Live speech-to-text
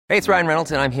Hey, it's Ryan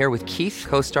Reynolds, and I'm here with Keith,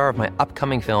 co-star of my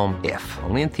upcoming film, If,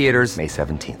 only in theaters May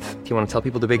 17th. Do you want to tell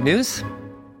people the big news?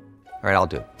 All right, I'll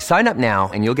do it. Sign up now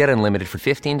and you'll get unlimited for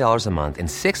 $15 a month and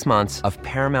 6 months of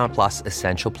Paramount Plus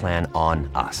Essential Plan on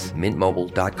us.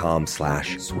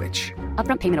 MintMobile.com/switch.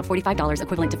 Upfront payment of $45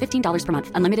 equivalent to $15 per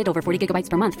month. Unlimited over 40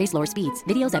 gigabytes per month. Face lower speeds.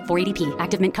 Videos at 480p.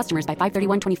 Active Mint customers by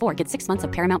 531.24 get 6 months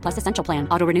of Paramount Plus Essential Plan.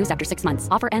 Auto renews after 6 months.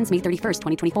 Offer ends May 31st,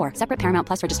 2024. Separate Paramount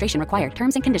Plus registration required.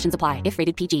 Terms and conditions apply if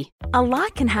rated PG. A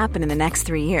lot can happen in the next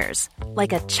 3 years.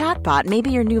 Like a chatbot may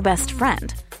be your new best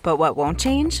friend. But what won't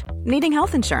change? Needing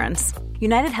health insurance.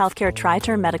 United Healthcare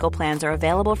Tri-Term Medical Plans are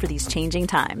available for these changing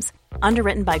times.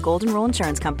 Underwritten by Golden Rule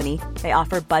Insurance Company, they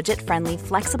offer budget-friendly,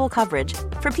 flexible coverage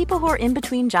for people who are in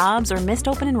between jobs or missed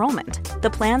open enrollment. The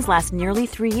plans last nearly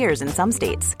 3 years in some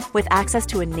states, with access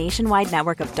to a nationwide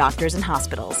network of doctors and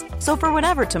hospitals. So for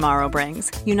whatever tomorrow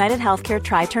brings, United Healthcare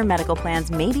Tri-Term Medical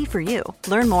Plans may be for you.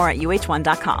 Learn more at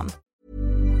uh1.com.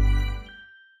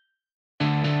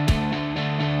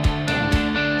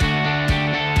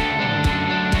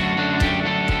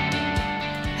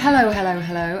 Hello,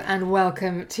 and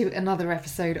welcome to another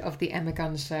episode of the Emma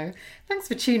Gunn Show. Thanks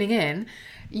for tuning in.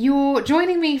 You're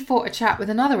joining me for a chat with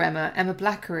another Emma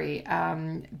Blackery,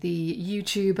 the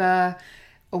YouTuber,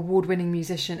 award-winning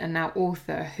musician and now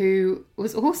author, who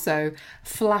was also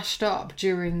flashed up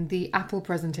during the Apple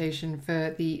presentation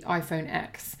for the iPhone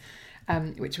X,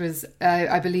 which was,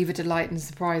 I believe, a delight and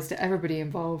surprise to everybody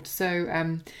involved.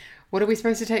 So what are we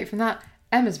supposed to take from that?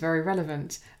 Emma's very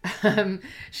relevant.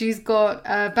 She's got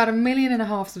about 1.5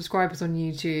 million subscribers on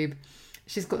YouTube.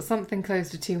 She's got something close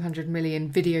to 200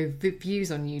 million video views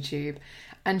on YouTube.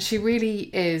 And she really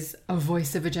is a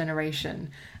voice of a generation.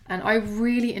 And I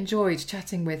really enjoyed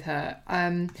chatting with her.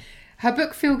 Her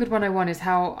book, Feel Good 101, is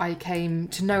how I came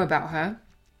to know about her.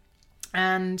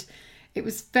 And it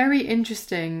was very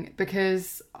interesting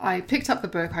because I picked up the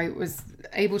book. I was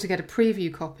able to get a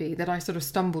preview copy that I sort of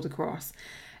stumbled across.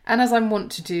 And as I'm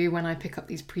wont to do when I pick up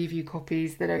these preview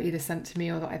copies that are either sent to me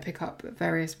or that I pick up at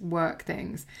various work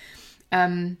things,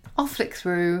 I'll flick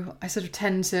through. I sort of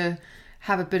tend to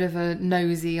have a bit of a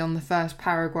nosy on the first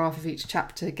paragraph of each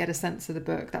chapter, get a sense of the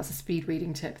book. That's a speed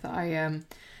reading tip that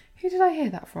who did I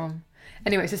hear that from?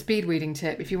 Anyway, it's a speed reading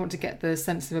tip. If you want to get the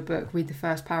sense of a book, read the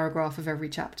first paragraph of every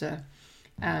chapter,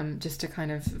 just to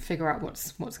kind of figure out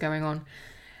what's going on.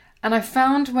 And I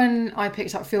found when I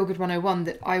picked up Feel Good 101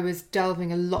 that I was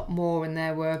delving a lot more, and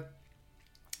there were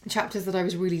chapters that I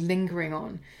was really lingering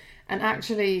on. And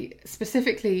actually,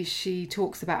 specifically, she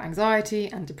talks about anxiety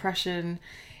and depression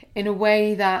in a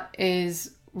way that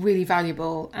is really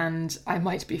valuable. And I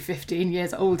might be 15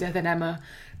 years older than Emma,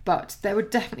 but there were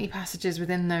definitely passages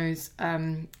within those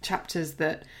chapters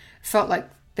that felt like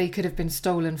they could have been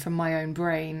stolen from my own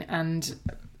brain. And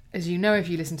as you know, if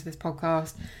you listen to this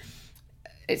podcast,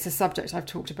 it's a subject I've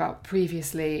talked about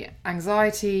previously.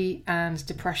 Anxiety and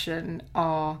depression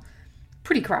are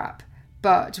pretty crap.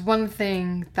 But one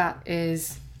thing that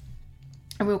is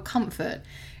a real comfort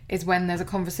is when there's a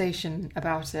conversation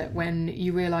about it, when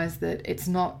you realise that it's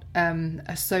not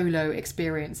a solo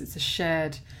experience, it's a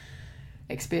shared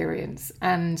experience.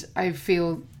 And I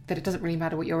feel that it doesn't really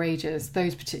matter what your age is.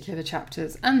 Those particular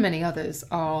chapters and many others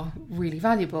are really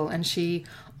valuable, and she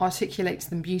articulates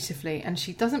them beautifully. And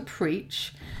she doesn't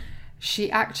preach.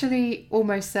 She actually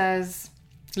almost says,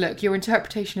 look, your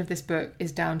interpretation of this book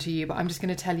is down to you, but I'm just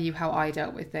going to tell you how I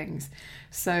dealt with things.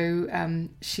 So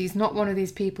she's not one of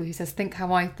these people who says, think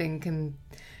how I think and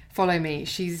follow me.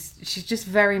 She's just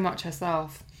very much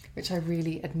herself, which I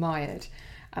really admired.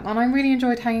 And I really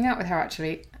enjoyed hanging out with her,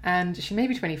 actually. And she may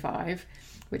be 25,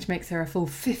 which makes her a full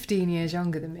 15 years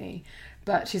younger than me.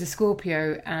 But she's a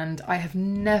Scorpio, and I have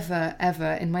never,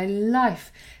 ever in my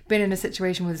life been in a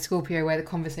situation with a Scorpio where the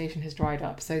conversation has dried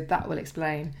up. So that will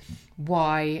explain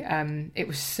why it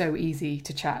was so easy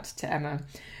to chat to Emma.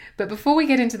 But before we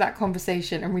get into that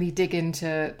conversation and really dig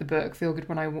into the book, Feel Good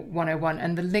 101,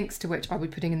 and the links to which I'll be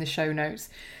putting in the show notes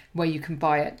where you can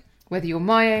buy it, whether you're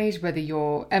my age, whether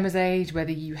you're Emma's age,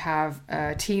 whether you have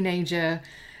a teenager,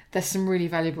 there's some really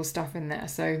valuable stuff in there.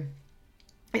 So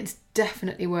it's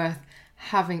definitely worth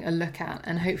having a look at,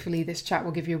 and hopefully this chat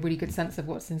will give you a really good sense of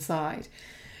what's inside.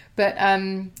 But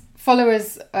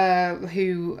followers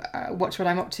who watch what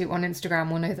I'm up to on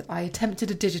Instagram will know that I attempted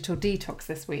a digital detox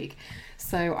this week.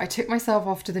 So I took myself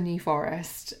off to the New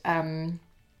Forest,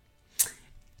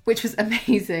 which was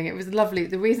amazing. It was lovely.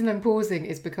 The reason I'm pausing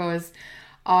is because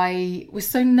I was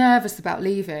so nervous about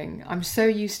leaving. I'm so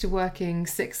used to working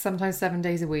 6, sometimes 7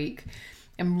 days a week.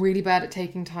 I'm really bad at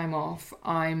taking time off.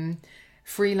 I'm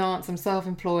freelance, I'm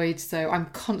self-employed, so I'm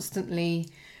constantly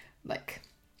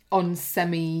on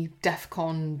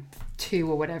semi-DEFCON 2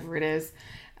 or whatever it is,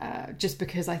 just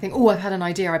because I think, oh, I've had an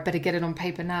idea, I better get it on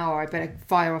paper now, or I better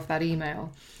fire off that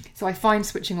email. So I find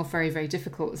switching off very, very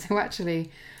difficult. So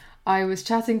actually, I was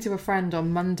chatting to a friend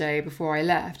on Monday before I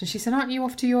left, and she said, aren't you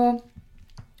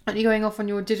going off on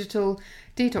your digital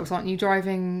detox? Aren't you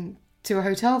driving to a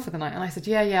hotel for the night? And I said,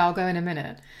 yeah, I'll go in a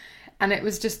minute. And it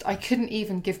was just, I couldn't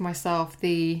even give myself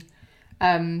the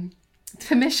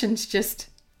permission to just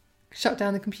shut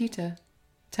down the computer,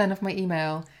 turn off my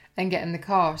email and get in the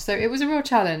car. So it was a real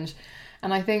challenge.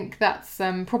 And I think that's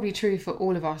probably true for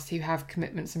all of us who have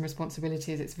commitments and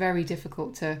responsibilities. It's very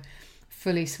difficult to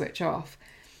fully switch off.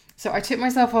 So I took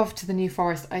myself off to the New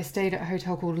Forest. I stayed at a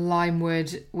hotel called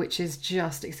Limewood, which is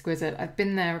just exquisite. I've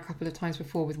been there a couple of times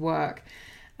before with work,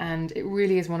 and it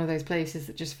really is one of those places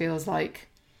that just feels like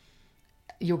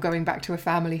you're going back to a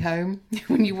family home.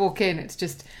 When you walk in, it's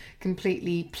just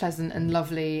completely pleasant and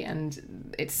lovely,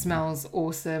 and it smells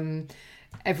awesome.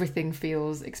 Everything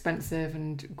feels expensive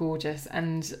and gorgeous.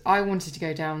 And I wanted to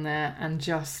go down there and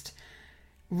just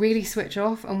really switch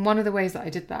off. And one of the ways that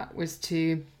I did that was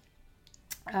to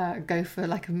go for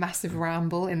like a massive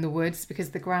ramble in the woods, because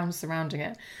the grounds surrounding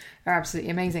it are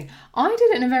absolutely amazing. I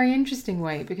did it in a very interesting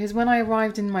way, because when I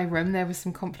arrived in my room, there was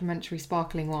some complimentary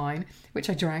sparkling wine, which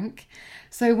I drank.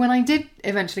 So when I did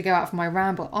eventually go out for my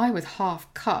ramble, I was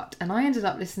half cut, and I ended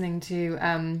up listening to,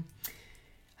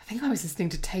 I think I was listening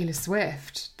to Taylor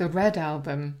Swift, the Red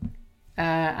album,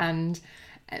 and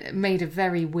made a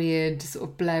very weird sort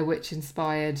of Blair Witch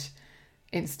inspired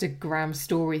Instagram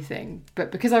story thing.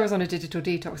 But because I was on a digital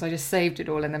detox, I just saved it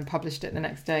all and then published it the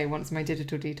next day once my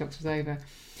digital detox was over.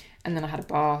 And then I had a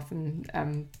bath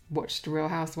and watched Real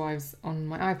Housewives on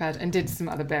my iPad and did some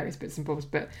other various bits and bobs.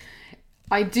 But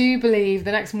I do believe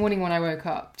the next morning when I woke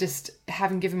up, just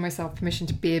having given myself permission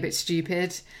to be a bit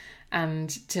stupid and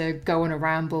to go on a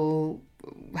ramble,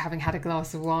 having had a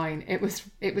glass of wine, it was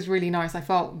really nice. I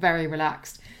felt very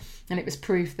relaxed, and it was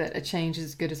proof that a change is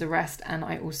as good as a rest. And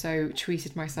I also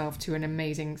treated myself to an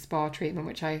amazing spa treatment,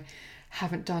 which I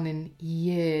haven't done in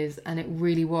years, and it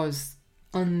really was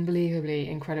unbelievably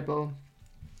incredible.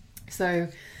 So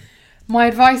my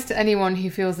advice to anyone who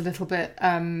feels a little bit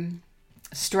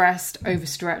stressed,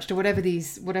 overstretched, or whatever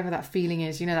that feeling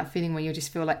is, that feeling where you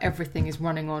just feel like everything is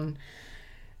running on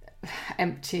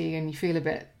empty and you feel a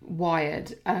bit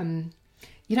wired,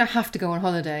 you don't have to go on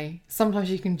holiday. Sometimes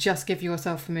you can just give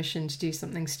yourself permission to do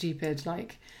something stupid,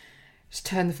 like just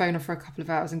turn the phone off for a couple of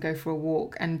hours and go for a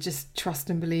walk, and just trust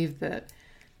and believe that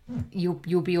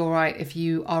you'll be all right if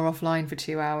you are offline for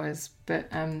 2 hours. But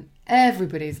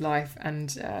everybody's life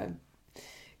and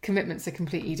commitments are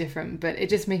completely different. But it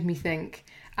just made me think,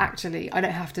 actually, I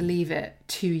don't have to leave it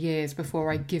 2 years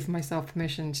before I give myself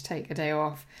permission to take a day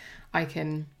off. I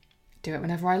can do it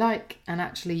whenever I like. And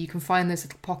actually, you can find those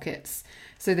little pockets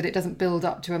so that it doesn't build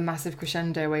up to a massive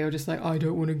crescendo where you're just like, I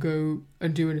don't want to go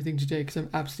and do anything today because I'm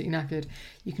absolutely knackered.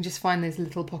 You can just find those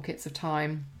little pockets of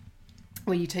time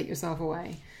where you take yourself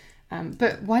away.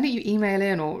 But why don't you email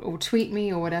in or tweet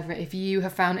me or whatever if you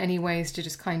have found any ways to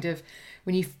just kind of,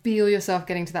 when you feel yourself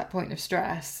getting to that point of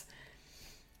stress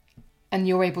and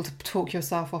you're able to talk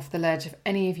yourself off the ledge. If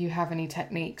any of you have any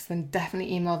techniques, then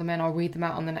definitely email them in. I'll read them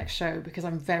out on the next show, because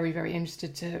I'm very, very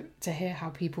interested to hear how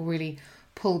people really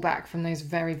pull back from those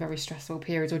very, very stressful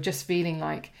periods, or just feeling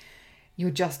like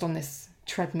you're just on this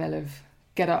treadmill of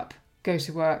get up, go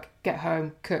to work, get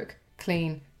home, cook,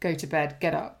 clean, go to bed,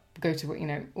 get up, go to work,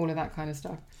 all of that kind of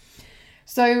stuff.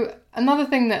 So another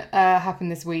thing that happened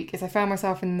this week is I found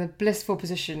myself in the blissful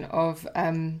position of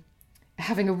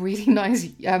having a really nice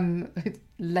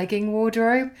legging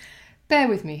wardrobe. Bear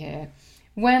with me here.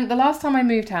 When the last time I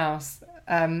moved house,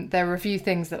 there were a few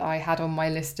things that I had on my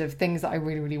list of things that I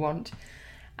really, really want.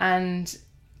 And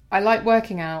I like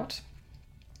working out.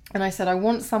 And I said, I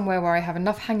want somewhere where I have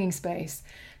enough hanging space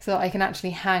so that I can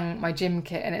actually hang my gym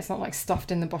kit and it's not like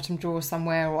stuffed in the bottom drawer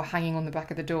somewhere or hanging on the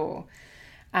back of the door.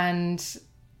 And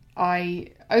I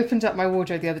opened up my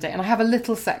wardrobe the other day, and I have a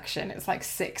little section. It's like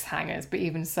 6 hangers, but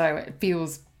even so, it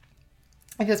feels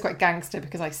quite gangster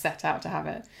because I set out to have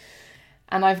it.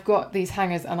 And I've got these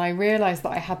hangers, and I realised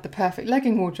that I had the perfect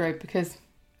legging wardrobe because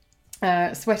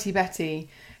Sweaty Betty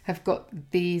have got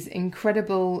these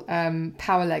incredible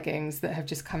power leggings that have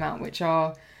just come out, which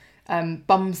are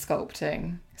bum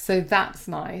sculpting. So that's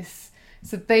nice.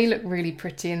 So they look really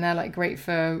pretty, and they're like great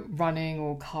for running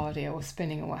or cardio or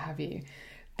spinning or what have you.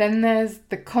 Then there's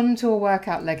the contour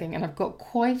workout legging, and I've got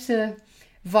quite a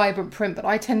vibrant print, but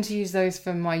I tend to use those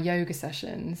for my yoga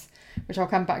sessions, which I'll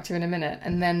come back to in a minute.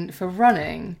 And then for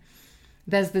running,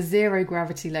 there's the zero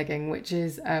gravity legging, which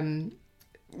is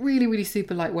really, really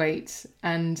super lightweight.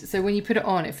 And so when you put it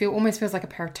on, it almost feels like a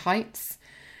pair of tights,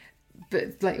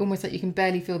 but like almost like you can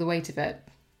barely feel the weight of it.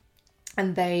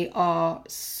 And they are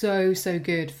so, so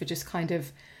good for just kind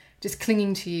of just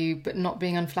clinging to you, but not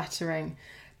being unflattering.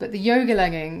 But the yoga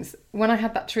leggings, when I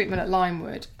had that treatment at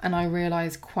Limewood, and I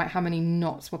realised quite how many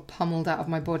knots were pummeled out of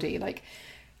my body, like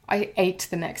I ached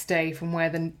the next day from where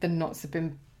the knots had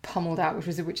been pummeled out,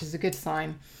 which is a good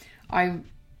sign. I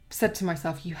said to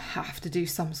myself, you have to do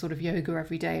some sort of yoga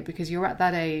every day, because you're at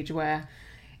that age where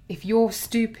if you're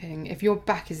stooping, if your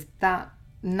back is that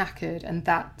knackered and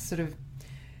that sort of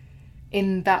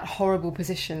in that horrible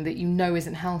position that you know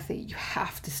isn't healthy, you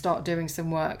have to start doing some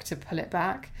work to pull it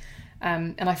back.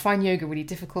 And I find yoga really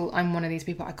difficult. I'm one of these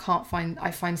people, I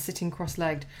find sitting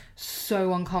cross-legged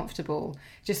so uncomfortable.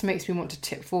 It just makes me want to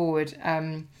tip forward,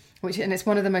 and it's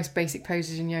one of the most basic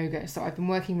poses in yoga. So I've been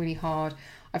working really hard.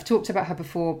 I've talked about her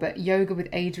before, but Yoga with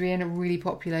Adrian, a really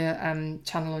popular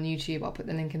channel on YouTube. I'll put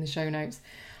the link in the show notes.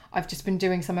 I've just been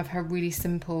doing some of her really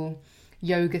simple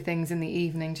yoga things in the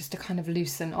evening just to kind of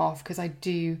loosen off, because I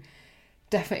do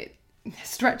definitely...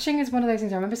 Stretching is one of those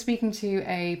things. I remember speaking to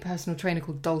a personal trainer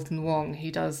called Dalton Wong,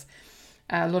 who does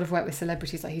a lot of work with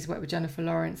celebrities. Like he's worked with Jennifer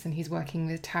Lawrence, and he's working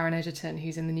with Taron Egerton,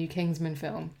 who's in the new Kingsman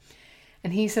film.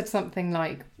 And he said something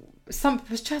like,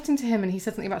 was chatting to him, and he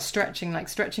said something about stretching. Like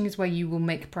stretching is where you will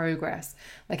make progress.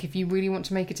 Like if you really want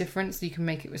to make a difference, you can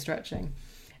make it with stretching.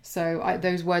 So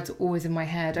those words are always in my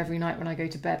head every night when I go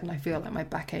to bed, and I feel like my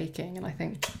back aching, and I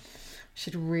think I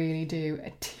should really do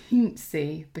a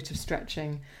teensy bit of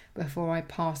stretching before I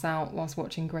pass out whilst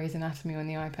watching Grey's Anatomy on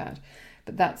the iPad.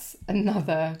 But that's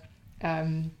another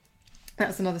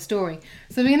story.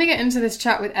 So we're going to get into this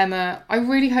chat with Emma. I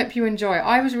really hope you enjoy.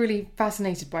 I was really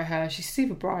fascinated by her. She's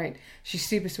super bright. She's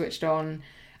super switched on.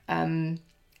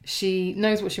 She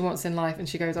knows what she wants in life and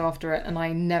she goes after it, and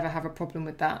I never have a problem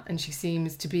with that. And she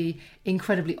seems to be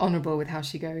incredibly honourable with how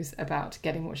she goes about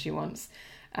getting what she wants.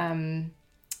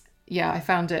 I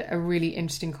found it a really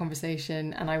interesting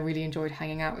conversation, and I really enjoyed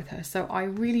hanging out with her. So I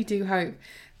really do hope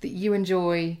that you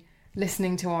enjoy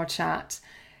listening to our chat.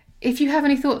 If you have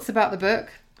any thoughts about the book,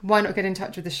 why not get in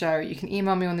touch with the show? You can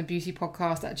email me on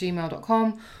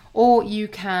thebeautypodcast@gmail.com, or you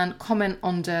can comment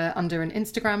under an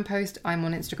Instagram post. I'm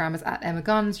on Instagram as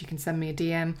 @EmmaGuns. You can send me a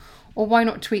DM, or why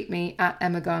not tweet me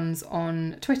 @EmmaGuns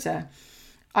on Twitter.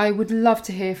 I would love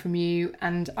to hear from you,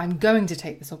 and I'm going to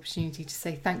take this opportunity to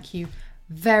say thank you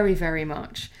very, very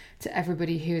much to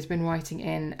everybody who has been writing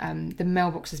in. The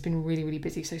mailbox has been really, really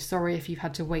busy, so sorry if you've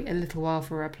had to wait a little while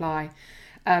for a reply.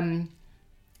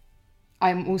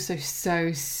 I'm also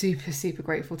so super, super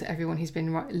grateful to everyone who's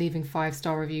been leaving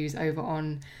 5-star reviews over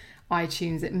on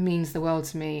iTunes. It means the world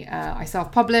to me. I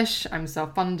self-publish, I'm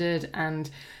self-funded, and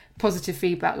positive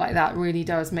feedback like that really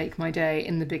does make my day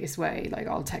in the biggest way. Like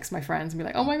I'll text my friends and be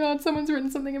like, oh my God, someone's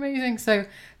written something amazing. So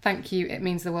thank you. It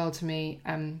means the world to me.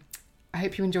 I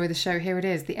hope you enjoy the show. Here it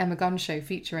is, The Emma Gunn Show,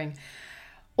 featuring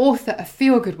author of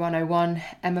Feel Good 101,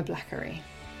 Emma Blackery.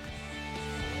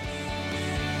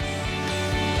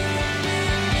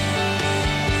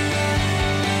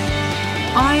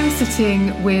 I'm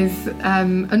sitting with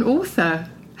an author.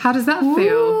 How does that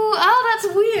feel? Ooh, oh,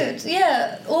 that's weird.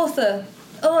 Yeah, author.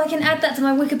 Oh, I can add that to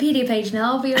my Wikipedia page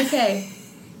now. I'll be okay.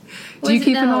 Do you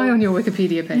keep an eye on your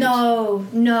Wikipedia page? No,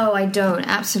 I don't.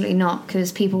 Absolutely not,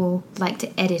 because people like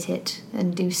to edit it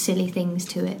and do silly things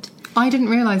to it. I didn't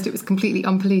realise it was completely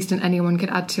unpoliced and anyone could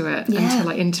add to it until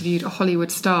I interviewed a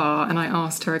Hollywood star and I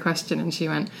asked her a question and she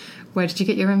went, where did you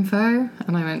get your info?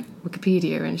 And I went,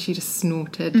 Wikipedia, and she just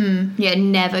snorted. Yeah,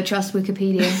 never trust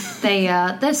Wikipedia.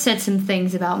 They've said some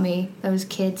things about me, those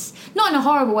kids. Not in a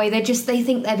horrible way, they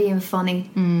think they're being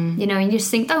funny. You know, and you just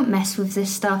think, don't mess with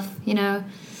this stuff, you know.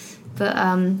 But,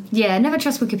 never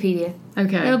trust Wikipedia.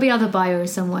 Okay. There'll be other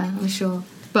bios somewhere, I'm sure.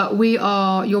 But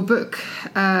your book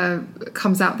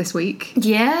comes out this week.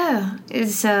 Yeah,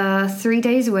 it's 3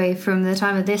 days away from the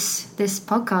time of this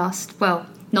podcast. Well,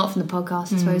 not from the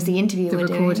podcast, I suppose, the interview we're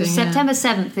doing. September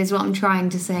 7th is what I'm trying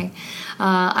to say.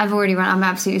 I'm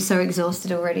absolutely so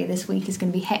exhausted already. This week is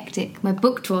going to be hectic. My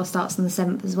book tour starts on the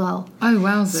 7th as well. Oh,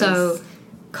 wowzers. So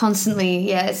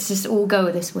constantly, it's just all go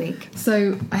this week.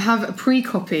 So I have a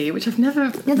pre-copy, which I've never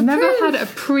had a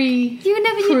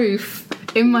proof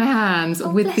in my hands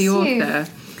with the author.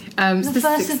 So this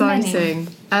is exciting.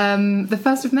 The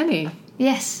first of many.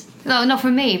 Yes. No, not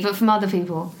from me, but from other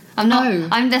people. I'm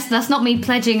not. That's not me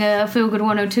pledging a Feel Good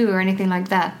 102 or anything like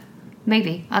that.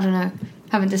 Maybe, I don't know.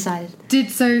 Haven't decided.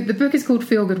 So the book is called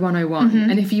Feel Good 101,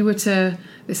 and if you were to,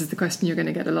 this is the question you're going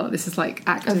to get a lot. This is like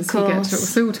actors who get to.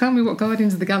 So tell me what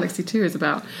Guardians of the Galaxy 2 is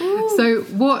about. Ooh. So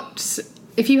what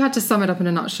if you had to sum it up in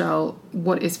a nutshell,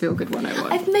 what is Feel Good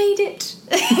 101? I've made it.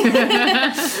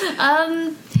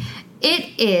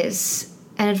 It is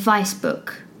an advice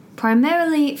book,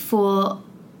 primarily for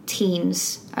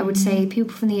teens. I would say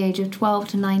people from the age of 12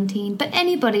 to 19, but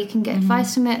anybody can get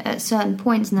advice from it at certain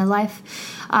points in their life.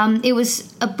 It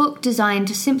was a book designed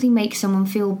to simply make someone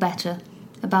feel better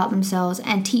about themselves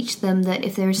and teach them that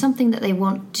if there is something that they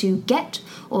want to get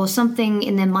or something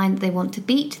in their mind that they want to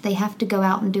beat, they have to go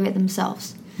out and do it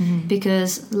themselves.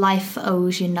 Because life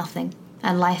owes you nothing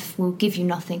and life will give you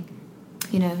nothing,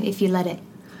 if you let it.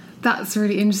 That's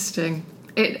really interesting.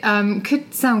 It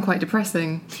could sound quite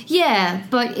depressing. Yeah,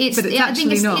 but it's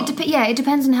actually not. It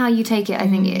depends on how you take it. I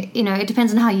think it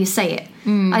depends on how you say it.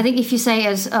 I think if you say it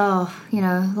as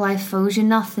life owes you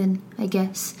nothing, I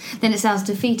guess, then it sounds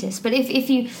defeatist. But if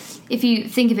you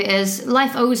think of it as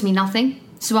life owes me nothing,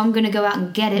 so I'm going to go out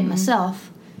and get it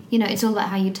myself. It's all about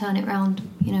how you turn it around.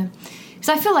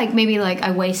 Because I feel like maybe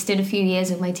I wasted a few years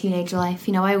of my teenage life.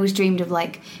 I always dreamed of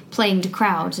playing to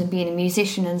crowds and being a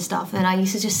musician and stuff. And I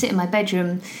used to just sit in my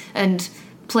bedroom and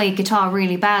play guitar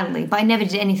really badly, but I never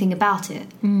did anything about it.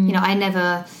 I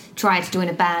never tried to join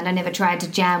a band. I never tried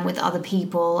to jam with other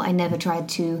people. I never tried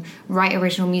to write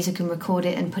original music and record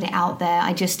it and put it out there.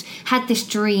 I just had this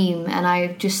dream, and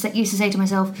I just used to say to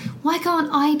myself, why can't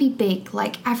I be big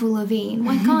like Avril Lavigne?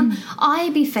 Why can't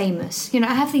I be famous?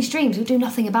 I have these dreams, but do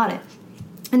nothing about it.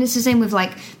 And it's the same with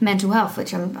mental health,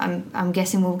 which I'm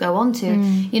guessing we'll go on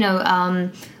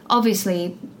to.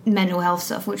 Obviously mental health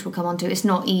stuff, which we'll come on to, it's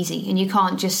not easy, and you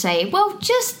can't just say, well,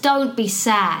 just don't be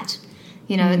sad.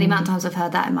 The amount of times I've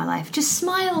heard that in my life. Just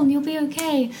smile and you'll be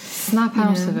okay. Snap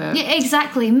out of it. Yeah,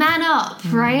 exactly. Man up,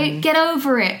 right? Get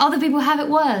over it. Other people have it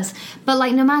worse. But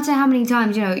no matter how many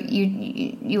times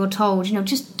you're told,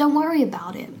 just don't worry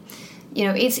about it.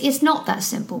 It's not that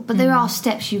simple. But there are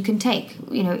steps you can take,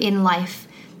 in life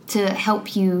to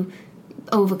help you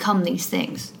overcome these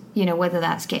things, whether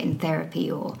that's getting therapy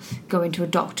or going to a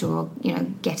doctor or,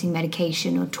 getting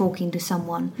medication or talking to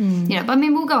someone, but I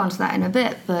mean, we'll go on to that in a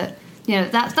bit, but,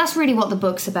 that's really what the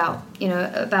book's about,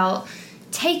 about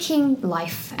taking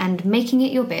life and making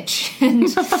it your bitch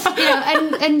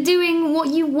and, and doing what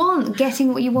you want,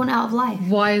 getting what you want out of life.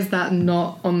 Why is that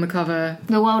not on the cover?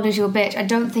 The world is your bitch. I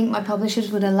don't think my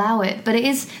publishers would allow it, but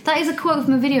that is a quote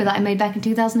from a video that I made back in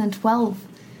 2012.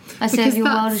 I said, your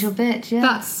world is your bitch, yeah.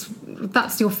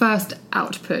 That's your first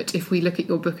output, if we look at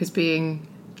your book as being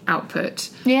output.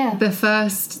 Yeah. The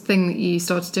first thing that you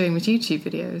started doing was YouTube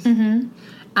videos.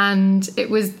 And it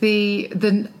was the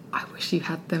I wish you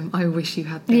had them.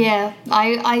 Yeah.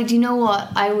 I do you know what?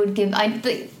 I would give...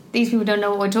 these people don't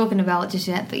know what we're talking about just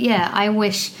yet, but yeah, I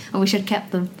wish I'd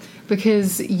kept them.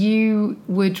 Because you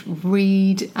would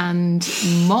read and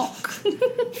mock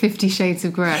 50 Shades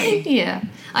of Grey. Yeah.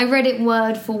 I read it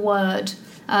word for word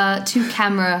to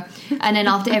camera, and then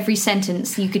after every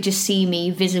sentence you could just see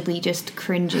me visibly just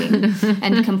cringing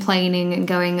and complaining and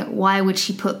going, why would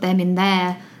she put them in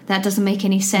there? That doesn't make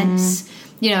any sense.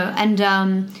 And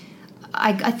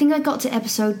I think I got to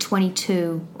episode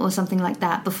 22 or something like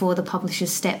that before the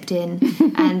publishers stepped in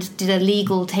and did a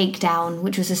legal takedown,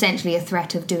 which was essentially a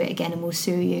threat of do it again and we'll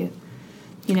sue you.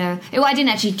 I didn't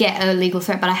actually get a legal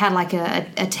threat, but I had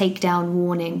a takedown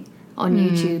warning on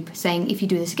YouTube saying, if you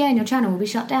do this again, your channel will be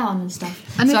shut down and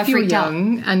stuff. And so if you're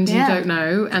young and you don't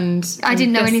know, and I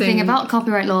didn't know anything about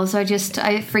copyright law, so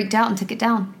I freaked out and took it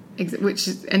down.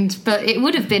 But it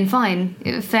would have been fine.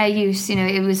 It was fair use.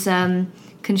 It was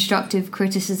constructive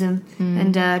criticism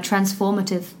and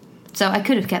transformative. So I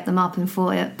could have kept them up and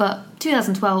fought it. But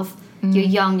 2012, you're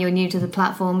young, you're new to the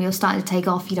platform, you're starting to take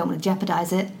off, you don't want to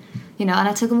jeopardise it. And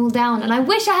I took them all down. And I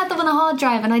wish I had them on a hard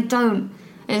drive, and I don't.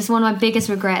 It's one of my biggest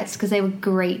regrets because they were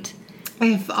great.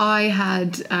 If I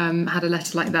had had a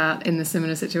letter like that in the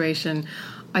similar situation,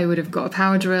 I would have got a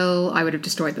power drill. I would have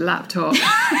destroyed the laptop.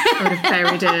 I would have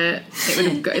buried it. It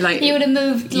would have you would have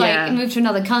moved moved to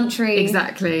another country.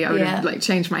 Exactly. I would have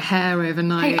changed my hair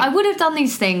overnight. I would have done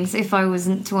these things if I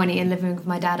wasn't 20 and living with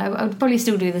my dad. I would probably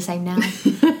still do the same now.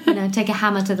 Take a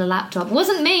hammer to the laptop. It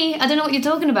wasn't me. I don't know what you're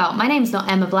talking about. My name's not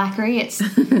Emma Blackery. It's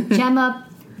Gemma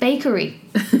Bakery.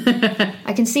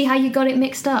 I can see how you got it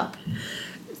mixed up.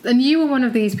 And you were one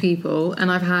of these people,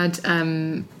 and I've had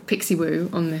Pixie Woo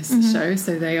on this show,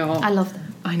 so they are... I love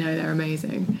them. I know, they're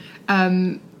amazing.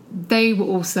 They were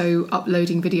also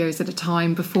uploading videos at a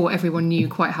time before everyone knew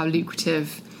quite how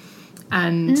lucrative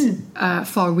and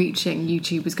far-reaching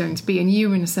YouTube was going to be, and you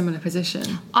were in a similar position.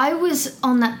 I was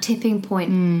on that tipping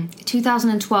point.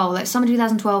 2012, summer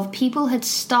 2012, people had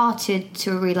started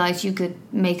to realise you could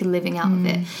make a living out of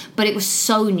it, but it was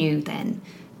so new then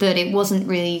that it wasn't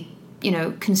really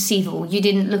conceivable. You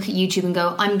didn't look at YouTube and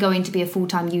go, I'm going to be a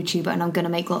full-time YouTuber and I'm going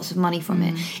to make lots of money from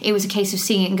it. It was a case of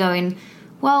seeing it and going,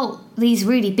 well, these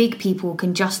really big people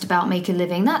can just about make a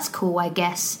living. That's cool, I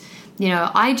guess.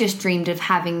 I just dreamed of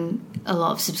having a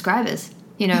lot of subscribers.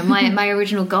 My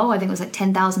original goal, I think, was like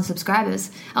 10,000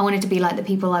 subscribers. I wanted to be like the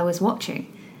people I was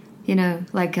watching.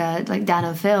 Like Dan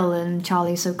and Phil and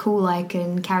Charlie So Cool Like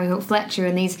and Carrie Hook Fletcher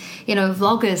and these,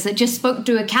 vloggers that just spoke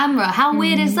to a camera. How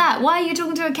weird is that? Why are you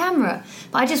talking to a camera?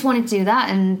 But I just wanted to do that,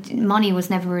 and money was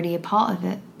never really a part of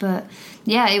it. But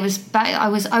yeah, it was. I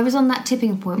was on that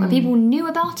tipping point where people knew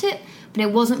about it, but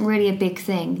it wasn't really a big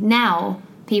thing. Now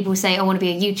people say I want to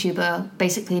be a YouTuber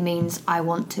basically means I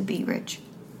want to be rich.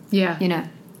 Yeah,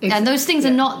 and those things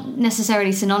are not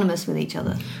necessarily synonymous with each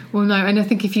other. Well, no, and I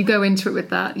think if you go into it with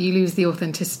that, you lose the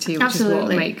authenticity, which is what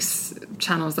makes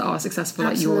channels that are successful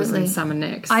like yours and Sam and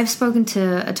Nick's. I've spoken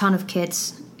to a ton of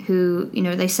kids who,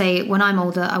 they say, when I'm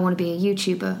older, I want to be a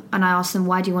YouTuber. And I asked them,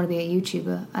 why do you want to be a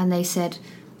YouTuber? And they said,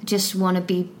 I just want to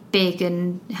be big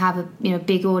and have a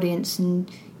big audience. And,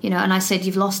 and I said,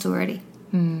 you've lost already.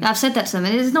 I've said that to them,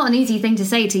 and it's not an easy thing to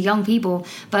say to young people,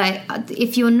 but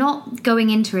if you're not going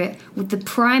into it with the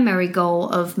primary goal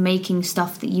of making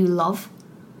stuff that you love,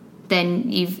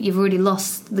 then you've already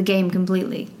lost the game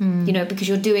completely, because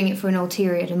you're doing it for an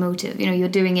ulterior motive. You're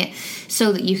doing it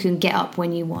so that you can get up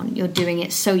when you want. You're doing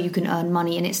it so you can earn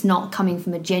money, and it's not coming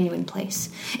from a genuine place.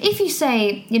 If you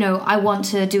say, I want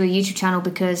to do a YouTube channel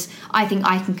because I think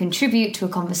I can contribute to a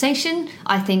conversation,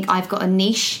 I think I've got a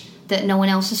niche that no one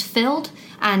else has filled,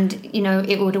 and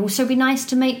it would also be nice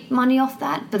to make money off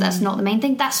that, but that's not the main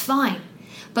thing. That's fine.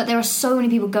 But there are so many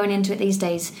people going into it these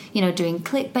days, doing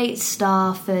clickbait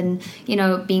stuff and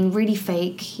being really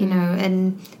fake,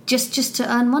 and just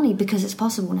to earn money because it's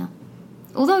possible now.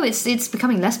 Although it's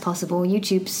becoming less possible.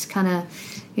 YouTube's kind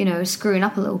of screwing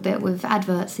up a little bit with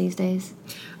adverts these days.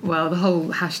 Well, the whole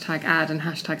hashtag ad and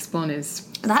hashtag spawn is...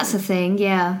 That's the thing,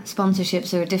 yeah.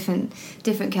 Sponsorships are a different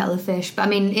kettle of fish. But I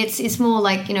mean, it's more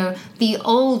like, the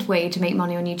old way to make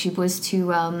money on YouTube was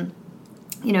to,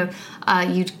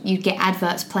 you'd get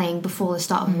adverts playing before the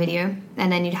start of a video,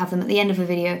 and then you'd have them at the end of a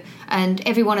video, and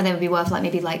every one of them would be worth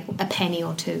maybe a penny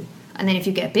or two. And then if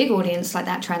you get a big audience,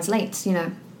 that translates,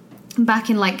 Back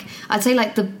in I'd say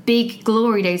the big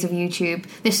glory days of YouTube,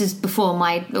 this is before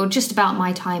or just about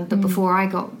my time, but before I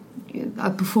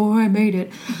made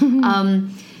it.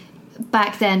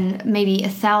 Back then, maybe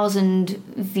 1,000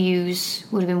 views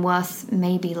would have been worth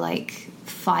maybe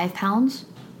 £5,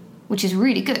 which is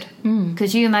really good.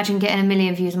 Because you imagine getting 1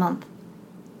 million views a month.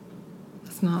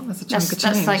 That's a chunk of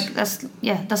change.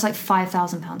 That's like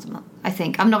 £5,000 a month, I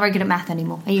think. I'm not very good at math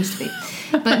anymore. I used to be.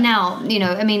 But now,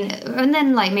 and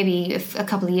then maybe a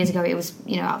couple of years ago it was,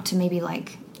 up to maybe a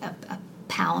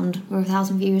pound or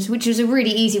 1,000 views, which was a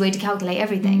really easy way to calculate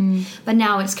everything. But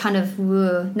now it's kind of,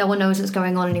 no one knows what's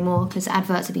going on anymore because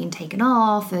adverts are being taken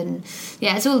off, and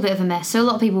yeah, it's all a bit of a mess. So a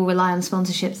lot of people rely on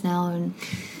sponsorships now, and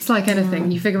it's like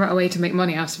anything. You figure out a way to make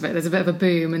money out of it. There's a bit of a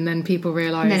boom, and then people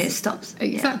realise... And then it stops.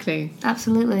 Exactly. Yeah,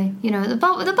 absolutely. The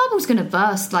bubble's going to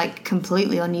burst,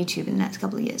 completely on YouTube in the next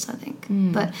couple of years, I think.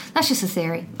 But that's just a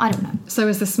theory. I don't know. So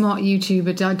is the smart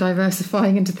YouTuber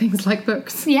diversifying into things like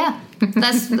books? Yeah.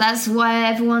 That's why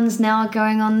everyone's now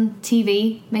going on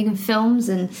TV, making films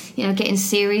and, getting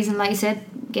series and, like you said,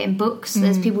 getting books.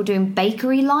 There's people doing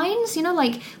bakery lines,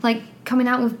 like coming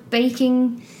out with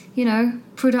baking...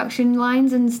 production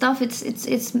lines and stuff.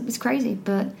 It's crazy,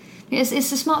 but it's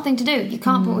a smart thing to do. You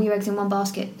can't put all your eggs in one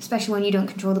basket, especially when you don't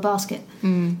control the basket.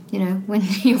 When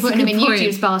you're putting them in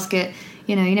YouTube's basket,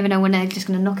 you never know when they're just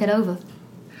going to knock it over.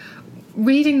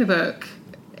 Reading the book,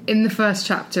 in the first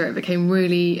chapter, it became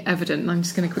really evident. I'm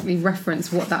just going to quickly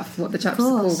reference what the chapters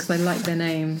are called because I like their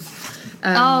names.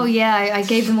 I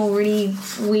gave them all really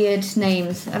weird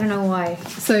names. I don't know why.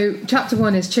 So chapter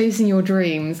 1 is chasing your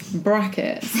dreams,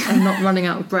 brackets, and not running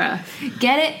out of breath.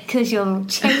 Get it? Because you're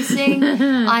chasing.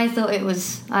 I thought it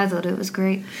was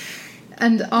great.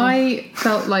 And I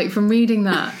felt like from reading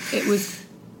that,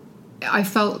 I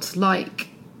felt like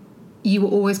you were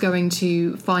always going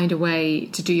to find a way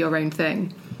to do your own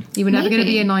thing. You were never going to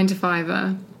be a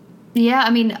 9-to-5er. Yeah, I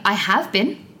mean, I have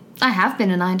been a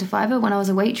 9-to-5er when I was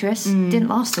a waitress. Didn't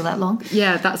last all that long.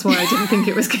 Yeah, that's why I didn't think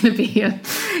it was going to be a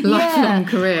lifelong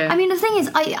career. I mean, the thing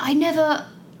is, I never,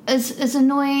 as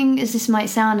annoying as this might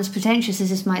sound, as pretentious as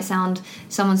this might sound,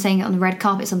 someone saying it on the red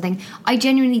carpet or something, I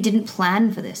genuinely didn't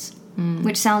plan for this.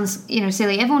 Which sounds,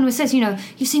 silly. Everyone always says,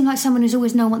 you seem like someone who's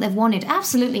always known what they've wanted.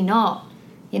 Absolutely not.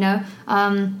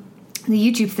 The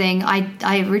YouTube thing,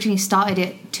 I originally started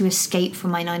it to escape from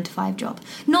my 9-to-5 job.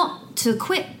 Not to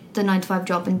quit the 9-to-5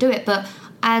 job and do it, but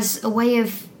as a way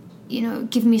of,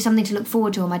 give me something to look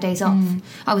forward to on my days off.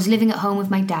 I was living at home with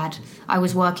my dad. I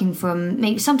was working from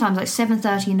maybe sometimes like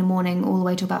 7:30 in the morning all the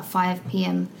way to about 5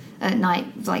 p.m. at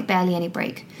night, like barely any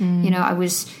break. I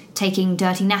was taking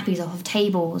dirty nappies off of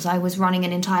tables. I was running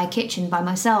an entire kitchen by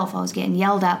myself. I was getting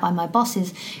yelled at by my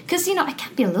bosses because, I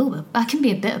can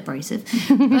be a bit abrasive.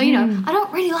 But, I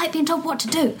don't really like being told what to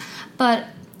do. But,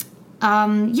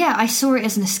 I saw it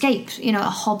as an escape, a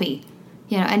hobby.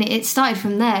 And it started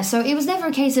from there. So it was never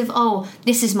a case of,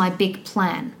 this is my big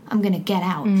plan, I'm going to get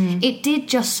out. It did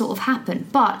just sort of happen.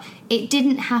 But it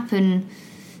didn't happen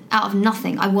out of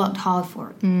nothing. I worked hard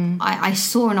for it. I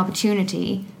saw an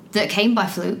opportunity that came by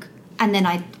fluke, and then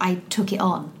I took it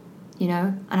on,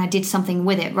 and I did something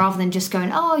with it rather than just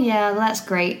going, oh, yeah, that's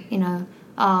great,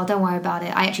 don't worry about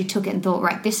it. I actually took it and thought,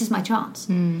 right, this is my chance,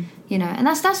 and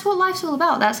that's what life's all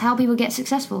about. That's how people get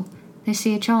successful. They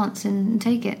see a chance and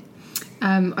take it.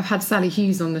 I've had Sally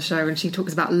Hughes on the show, and she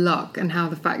talks about luck and how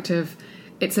the fact of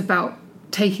it's about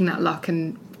taking that luck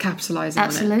and capitalising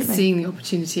on it, seeing the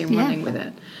opportunity and running with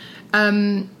it.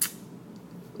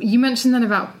 You mentioned then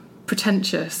about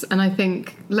pretentious, and I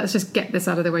think let's just get this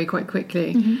out of the way quite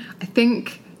quickly. I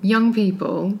think young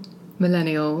people,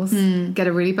 millennials, get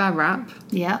a really bad rap.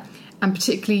 Yeah. And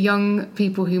particularly young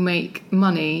people who make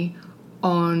money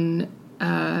on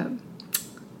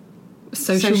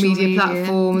social media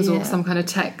platforms or some kind of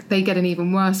tech, they get an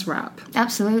even worse rap.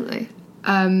 Absolutely.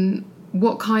 How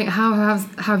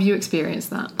have you experienced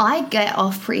that? I get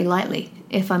off pretty lightly,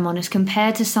 if I'm honest,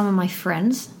 compared to some of my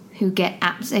friends who get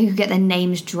their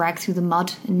names dragged through the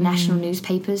mud in national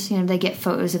newspapers. They get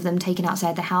photos of them taken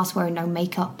outside the house wearing no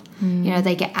makeup.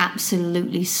 They get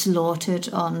absolutely slaughtered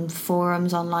on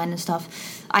forums online and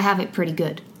stuff. I have it pretty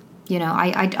good.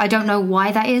 I don't know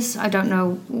why that is. I don't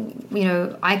know.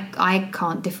 I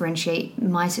can't differentiate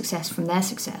my success from their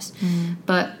success.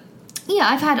 But yeah,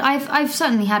 I've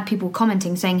certainly had people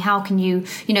commenting saying, how can you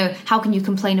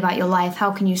complain about your life?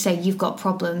 How can you say you've got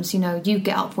problems? You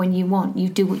get up when you want, you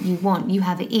do what you want, you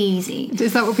have it easy.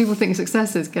 Is that what people think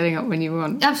success is, getting up when you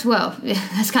want? Well,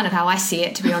 that's kind of how I see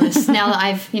it, to be honest. Now that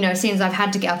I've, since I've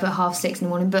had to get up at 6:30 in the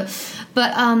morning, but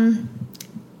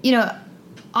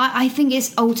I think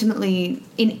it's ultimately,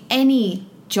 in any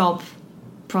job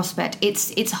prospect,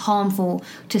 it's harmful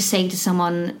to say to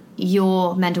someone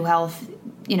your mental health,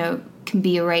 can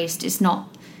be erased. It's not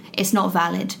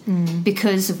valid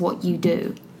because of what you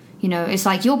do. It's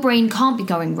like your brain can't be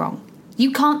going wrong.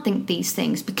 You can't think these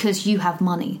things because you have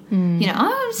money.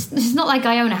 It's not like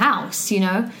I own a house.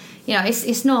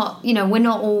 It's not. We're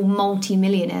not all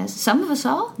multi-millionaires. Some of us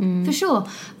are for sure,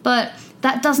 but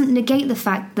that doesn't negate the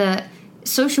fact that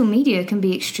social media can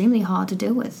be extremely hard to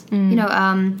deal with.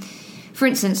 For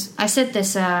instance, I said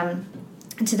this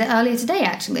earlier today,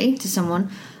 actually, to someone.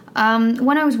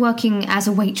 When I was working as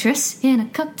a waitress in a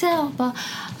cocktail bar,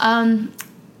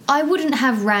 I wouldn't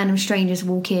have random strangers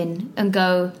walk in and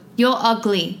go, "You're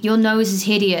ugly, your nose is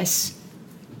hideous,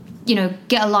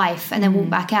 get a life," and then walk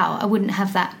back out. I wouldn't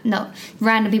have that. No,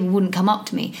 random people wouldn't come up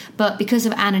to me. But because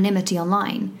of anonymity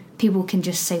online, people can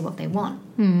just say what they want,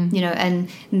 and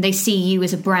they see you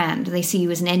as a brand, they see you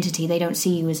as an entity, they don't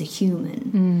see you as a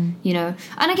human,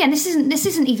 And again, this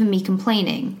isn't even me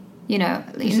complaining,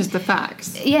 It's just the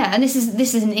facts. Yeah, and this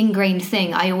is an ingrained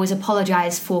thing. I always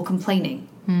apologise for complaining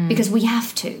because we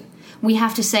have to. We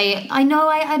have to say, I know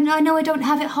I don't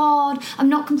have it hard. I'm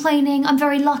not complaining. I'm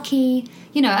very lucky,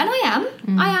 and I am.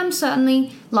 I am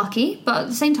certainly lucky, but at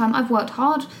the same time, I've worked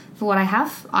hard for what I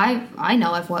have. I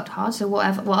know I've worked hard, so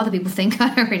what other people think,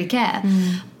 I don't really care.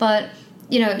 But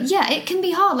it can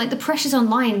be hard. Like the pressures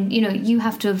online, you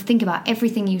have to think about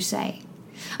everything you say.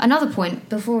 Another point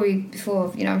before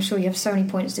I'm sure you have so many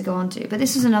points to go on to, but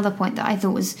this was another point that I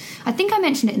thought was, I think I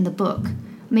mentioned it in the book,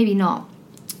 maybe not,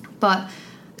 but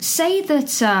say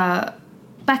that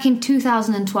back in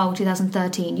 2012,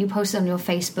 2013, you posted on your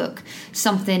Facebook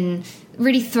something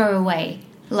really throwaway.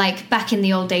 Like back in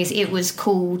the old days, it was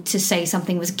cool to say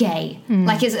something was gay.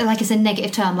 Like it's a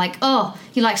negative term. Like, oh,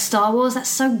 you like Star Wars? That's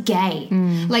so gay.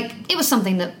 Like it was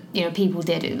something that people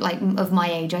did, like of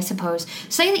my age, I suppose.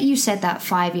 Say that you said that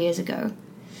 5 years ago.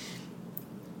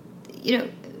 You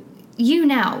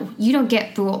don't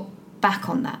get brought back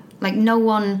on that. Like no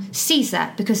one sees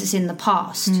that because it's in the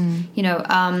past.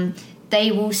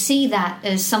 They will see that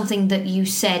as something that you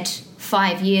said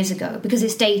 5 years ago because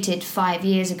it's dated 5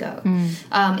 years ago.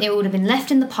 It would have been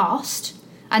left in the past,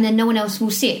 and then no one else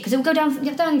will see it because it will go down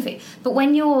your feed. But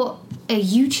when you're a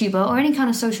YouTuber or any kind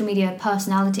of social media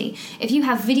personality, if you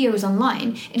have videos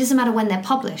online, it doesn't matter when they're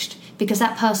published because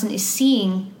that person is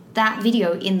seeing that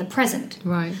video in the present.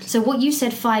 Right. So what you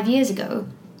said 5 years ago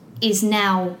is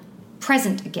now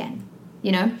present again.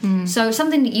 You know? So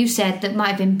something that you said that might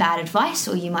have been bad advice,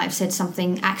 or you might have said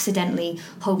something accidentally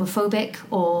homophobic,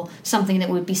 or something that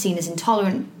would be seen as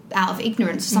intolerant out of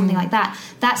ignorance, or something like that.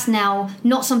 That's now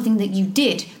not something that you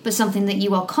did, but something that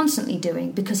you are constantly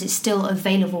doing because it's still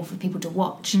available for people to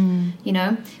watch. You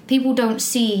know? People don't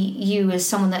see you as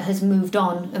someone that has moved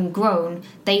on and grown.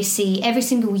 They see every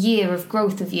single year of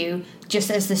growth of you just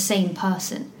as the same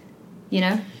person. You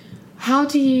know? How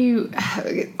do you...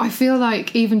 I feel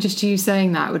like even just you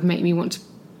saying that would make me want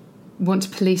to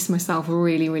police myself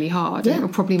really, really hard. Yeah. And it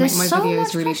will probably There's make my so videos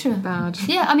much really pressure. bad.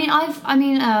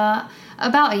 Yeah,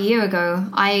 about a year ago,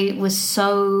 I was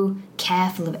so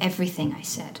careful of everything I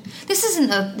said. This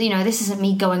isn't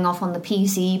me going off on the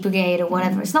PC brigade or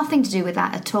whatever. It's nothing to do with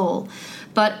that at all.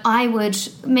 But I would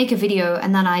make a video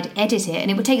and then I'd edit it,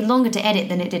 and it would take longer to edit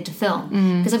than it did to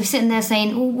film. Because I'd be sitting there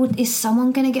saying, is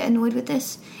someone going to get annoyed with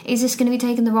this? Is this going to be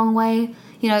taken the wrong way?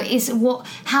 You know,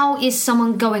 how is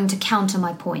someone going to counter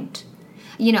my point?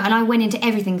 You know, and I went into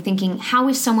everything thinking, how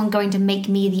is someone going to make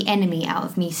me the enemy out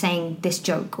of me saying this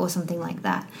joke or something like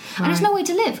that? Right. And there's no way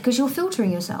to live because you're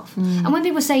filtering yourself. And when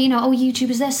people say, you know, oh,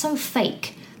 YouTubers, they're so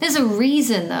fake. There's a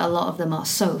reason that a lot of them are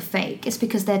so fake. It's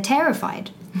because they're terrified.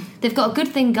 They've got a good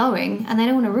thing going and they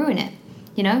don't want to ruin it,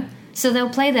 you know? So they'll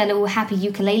play their little happy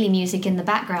ukulele music in the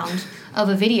background of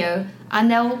a video and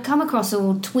they'll come across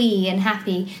all twee and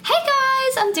happy. Hey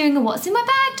guys, I'm doing a what's in my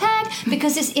bag tag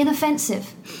because it's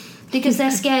inoffensive. Because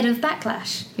they're scared of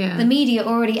backlash. Yeah. The media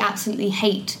already absolutely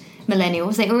hate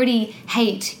millennials. They already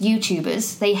hate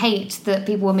YouTubers. They hate that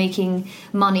people are making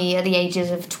money at the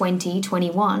ages of 20,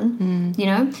 21, you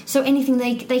know? So anything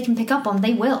they can pick up on,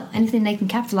 they will. Anything they can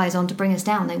capitalise on to bring us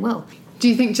down, they will. Do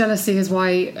you think jealousy is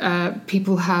why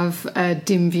people have a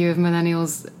dim view of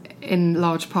millennials in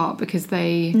large part because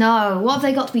they... No, what have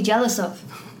they got to be jealous of?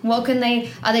 Are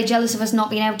they jealous of us not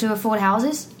being able to afford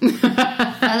houses?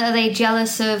 Are they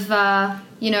jealous of,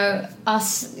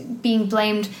 us being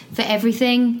blamed for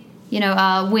everything? You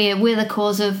know, we're the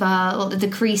cause of the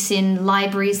decrease in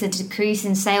libraries, the decrease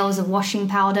in sales of washing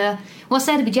powder. What's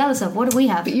there to be jealous of? What do we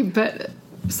have? But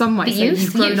some might say youth,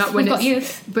 you've grown up when we've it's... got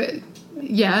youth. But,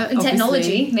 yeah, and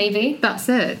technology, maybe. That's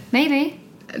it. Maybe.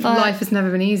 Life has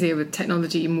never been easier with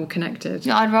technology, more connected.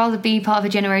 I'd rather be part of a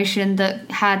generation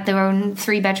that had their own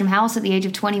 3-bedroom house at the age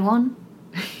of 21.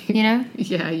 You know?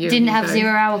 Yeah, you didn't have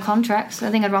 0-hour contracts.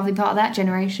 I think I'd rather be part of that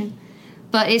generation.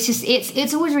 But it's just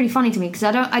it's always really funny to me because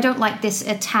I don't like this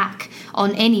attack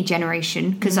on any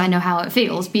generation because I know how it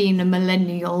feels being a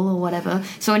millennial or whatever.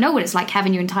 So I know what it's like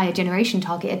having your entire generation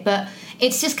targeted. But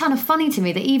it's just kind of funny to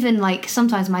me that even like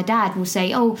sometimes my dad will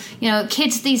say, oh, you know,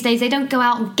 kids these days, they don't go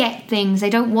out and get things. They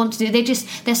don't want to do.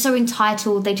 They're so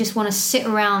entitled. They just want to sit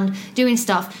around doing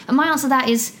stuff. And my answer to that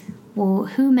is, well,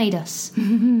 who made us?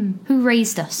 Who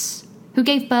raised us? Who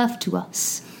gave birth to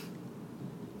us?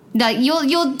 Like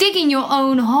you're digging your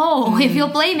own hole if you're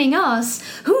blaming us.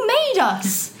 Who made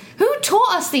us? Who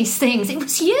taught us these things? It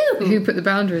was you. Who put the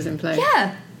boundaries in place?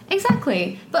 Yeah,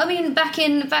 exactly. But I mean, back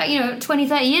 20,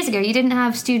 30 years ago, you didn't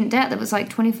have student debt that was like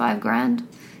 25 grand,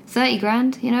 30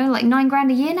 grand, you know, like 9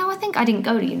 grand a year now, I think. I didn't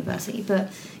go to university, but,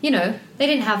 you know, they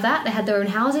didn't have that. They had their own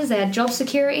houses. They had job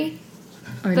security.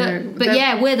 I know. But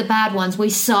yeah, we're the bad ones. We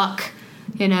suck,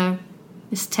 you know.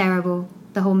 It's terrible.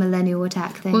 The whole millennial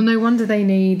attack thing. Well, no wonder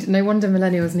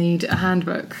millennials need a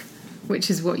handbook, which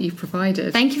is what you've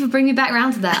provided. Thank you for bringing me back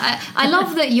around to that. I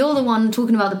love that you're the one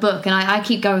talking about the book, and I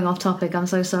keep going off topic. I'm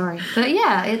so sorry. But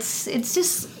yeah, it's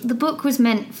just the book was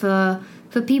meant for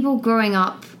people growing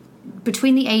up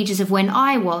between the ages of when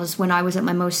I was at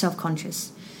my most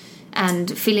self-conscious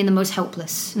and feeling the most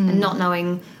helpless and not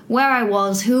knowing where I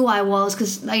was, who I was,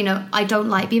 because, you know, I don't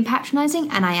like being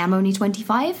patronising, and I am only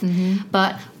 25.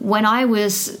 But when I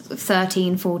was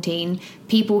 13, 14,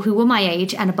 people who were my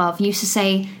age and above used to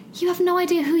say, you have no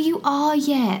idea who you are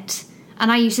yet.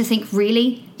 And I used to think,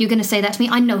 really? You're going to say that to me?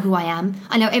 I know who I am.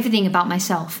 I know everything about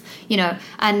myself, you know.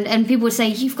 And people would say,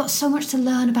 you've got so much to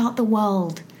learn about the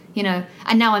world, you know.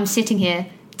 And now I'm sitting here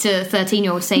to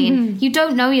 13-year-olds saying, you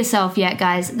don't know yourself yet,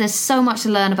 guys. There's so much to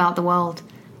learn about the world.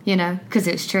 You know, because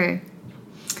it's true.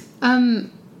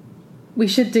 We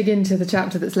should dig into the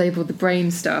chapter that's labelled the brain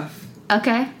stuff.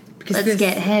 Okay. Because let's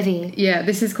get heavy. Yeah,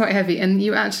 this is quite heavy. And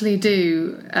you actually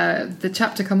do... the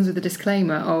chapter comes with a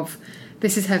disclaimer of,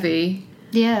 this is heavy.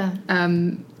 Yeah.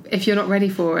 If you're not ready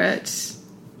for it,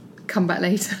 come back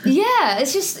later. Yeah,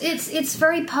 it's just... It's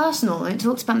very personal. It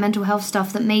talks about mental health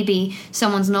stuff that maybe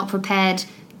someone's not prepared...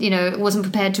 You know, wasn't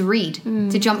prepared to read.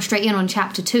 To jump straight in on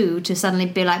chapter 2 to suddenly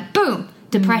be like, boom!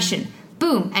 Depression,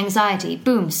 boom, anxiety,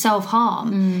 boom,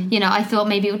 self-harm. You know, I thought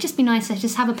maybe it would just be nice to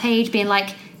just have a page being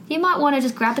like, you might want to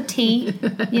just grab a tea,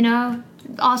 you know,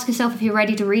 ask yourself if you're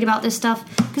ready to read about this stuff.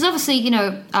 Because obviously, you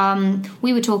know,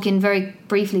 we were talking very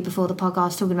briefly before the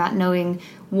podcast, talking about knowing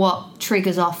what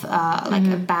triggers off like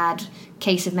a bad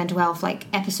case of mental health, like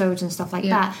episodes and stuff like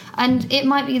that. And it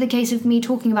might be the case of me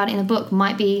talking about it in a book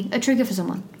might be a trigger for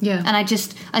someone. Yeah. And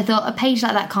I thought a page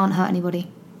like that can't hurt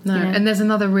anybody. No, you know? And there's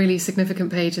another really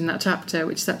significant page in that chapter,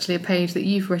 which is actually a page that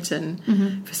you've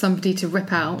written for somebody to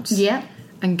rip out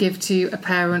and give to a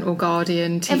parent or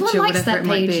guardian, teacher, everyone likes whatever that it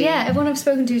might page. be. Yeah, everyone I've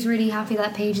spoken to is really happy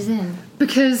that page is in.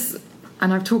 Because,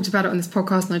 and I've talked about it on this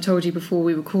podcast and I told you before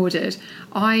we recorded,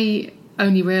 I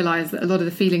only realised that a lot of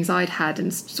the feelings I'd had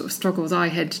and sort of struggles I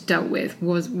had dealt with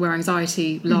were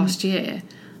anxiety last year.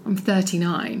 I'm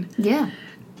 39. Yeah.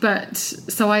 But,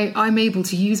 so I'm able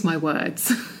to use my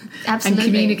words. Absolutely.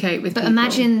 And communicate with people. But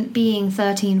imagine being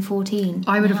 13, 14.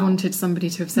 I would have wanted somebody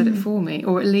to have said it for me,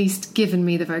 or at least given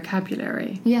me the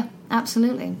vocabulary. Yeah,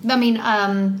 absolutely. I mean,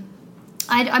 I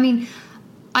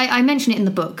mention it in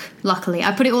the book, luckily.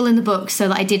 I put it all in the book so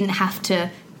that I didn't have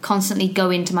to constantly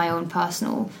go into my own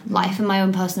personal life and my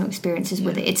own personal experiences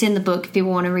with it. It's in the book if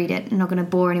people want to read it. I'm not going to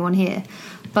bore anyone here.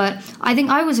 But I think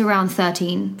I was around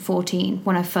 13, 14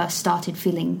 when I first started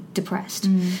feeling depressed.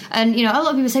 And, you know, a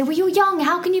lot of people say, well, you're young.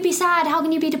 How can you be sad? How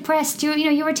can you be depressed?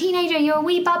 You're a teenager. You're a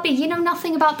wee puppy. You know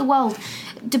nothing about the world.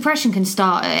 Depression can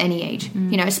start at any age,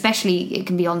 you know, especially it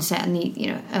can be onset in the,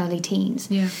 you know, early teens.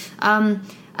 Yeah. And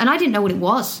I didn't know what it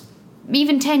was.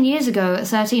 Even 10 years ago at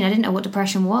 13, I didn't know what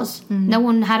depression was. No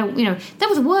one had there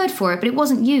was a word for it, but it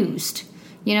wasn't used.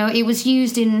 You know, it was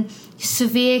used in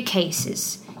severe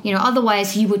cases. You know,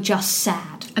 otherwise you were just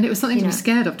sad. And it was something to be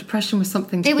scared of. Depression was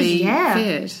something to be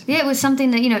feared. Yeah, it was something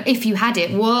that, you know, if you had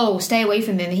it, whoa, stay away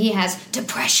from him. He has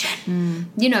depression.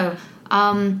 You know,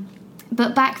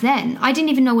 but back then, I didn't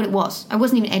even know what it was. I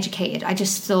wasn't even educated. I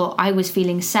just thought I was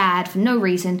feeling sad for no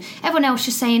reason. Everyone else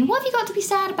just saying, what have you got to be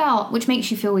sad about? Which makes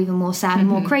you feel even more sad and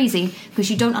more crazy because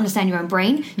you don't understand your own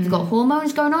brain. You've got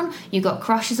hormones going on. You've got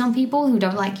crushes on people who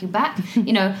don't like you back.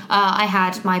 You know, I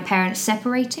had my parents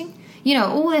separating. You know,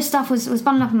 all this stuff was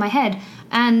bubbling up in my head.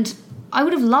 And I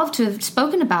would have loved to have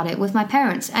spoken about it with my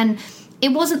parents. And it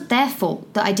wasn't their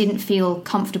fault that I didn't feel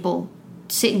comfortable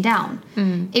sitting down.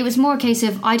 It was more a case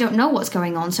of I don't know what's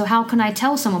going on, so how can I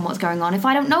tell someone what's going on if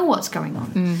I don't know what's going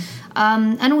on?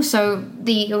 And also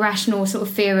the irrational sort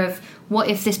of fear of what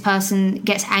if this person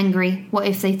gets angry? What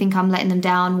if they think I'm letting them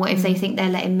down? What if they think they're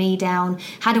letting me down?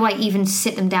 How do I even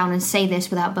sit them down and say this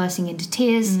without bursting into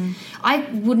tears? I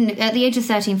wouldn't, at the age of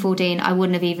 13, 14, I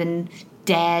wouldn't have even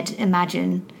dared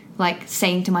imagine like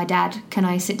saying to my dad, can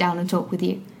I sit down and talk with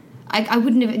you? I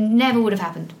wouldn't have, it never would have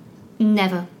happened.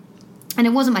 Never. And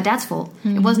it wasn't my dad's fault.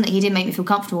 It wasn't that he didn't make me feel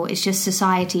comfortable. It's just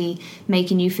society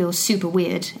making you feel super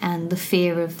weird and the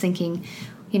fear of thinking,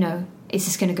 you know, is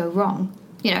this going to go wrong?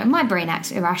 You know, my brain acts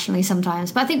irrationally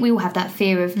sometimes, but I think we all have that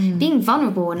fear of being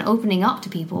vulnerable and opening up to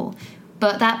people.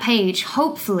 But that page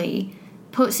hopefully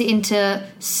puts it into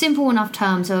simple enough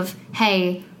terms of,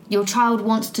 hey, your child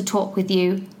wants to talk with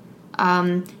you.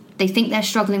 They think they're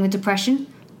struggling with depression.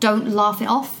 Don't laugh it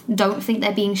off. Don't think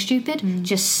they're being stupid.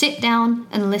 Just sit down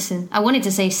and listen. I wanted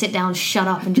to say sit down, shut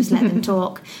up, and just let them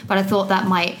talk. But I thought that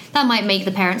might make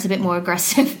the parents a bit more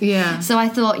aggressive. Yeah. So I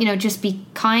thought, you know, just be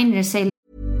kind and just say.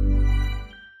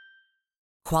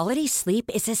 Quality sleep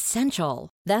is essential.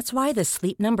 That's why the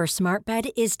Sleep Number Smart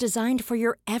Bed is designed for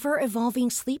your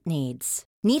ever-evolving sleep needs.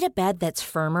 Need a bed that's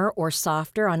firmer or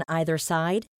softer on either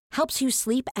side? Helps you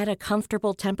sleep at a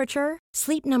comfortable temperature?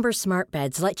 Sleep Number Smart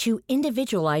Beds let you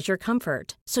individualize your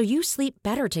comfort so you sleep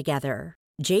better together.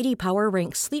 J.D. Power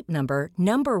ranks Sleep Number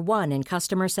number 1 in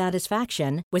customer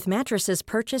satisfaction with mattresses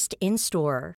purchased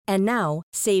in-store. And now,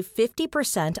 save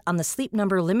 50% on the Sleep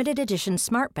Number Limited Edition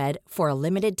Smart Bed for a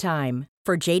limited time.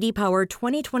 For J.D. Power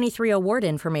 2023 award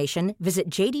information, visit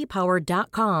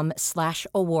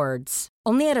jdpower.com/awards.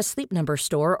 Only at a Sleep Number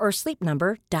store or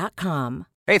sleepnumber.com.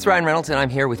 Hey, it's Ryan Reynolds, and I'm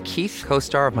here with Keith,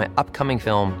 co-star of my upcoming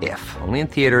film, If, only in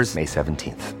theaters May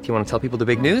 17th. Do you want to tell people the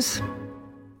big news?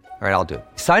 All right, I'll do it.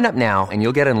 Sign up now and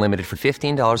you'll get unlimited for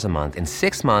 $15 a month and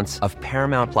 6 months of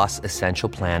Paramount Plus Essential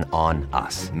Plan on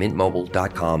us.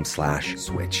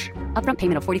 MintMobile.com/switch. Upfront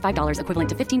payment of $45 equivalent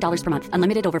to $15 per month.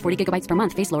 Unlimited over 40 gigabytes per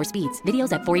month. Face lower speeds.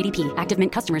 Videos at 480p. Active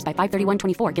Mint customers by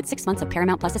 531.24 get 6 months of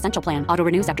Paramount Plus Essential Plan. Auto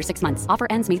renews after 6 months. Offer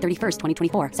ends May 31st,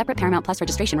 2024. Separate Paramount Plus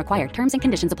registration required. Terms and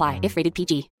conditions apply if rated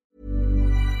PG.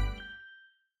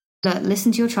 Look,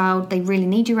 listen to your child. They really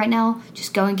need you right now.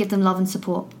 Just go and give them love and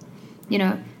support. You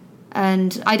know.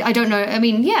 And I don't know. I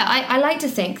mean, yeah, I like to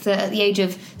think that at the age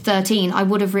of 13, I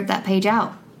would have ripped that page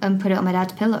out and put it on my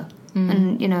dad's pillow,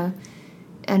 and you know,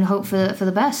 and hope for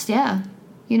the best. Yeah,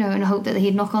 you know, and hope that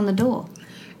he'd knock on the door.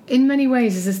 In many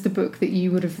ways, is this the book that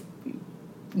you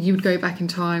would go back in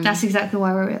time? That's exactly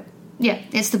why I wrote it. Yeah,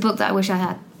 it's the book that I wish I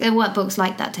had. There weren't books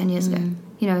like that 10 years ago,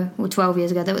 you know, or 12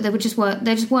 years ago. There just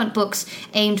weren't books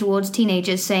aimed towards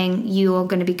teenagers saying you're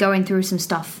going to be going through some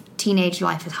stuff. Teenage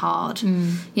life is hard.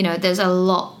 You know, there's a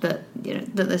lot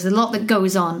that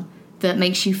goes on that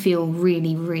makes you feel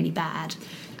really, really bad.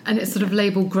 And it's sort of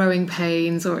labelled growing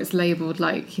pains, or it's labelled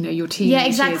like, you know, your teenage Yeah,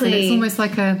 exactly. years, and it's almost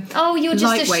like you're just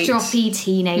lightweight. a stroppy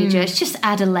teenager. It's just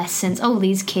adolescence. Oh,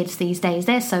 these kids these days,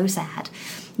 they're so sad.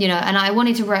 You know, and I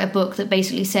wanted to write a book that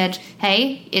basically said,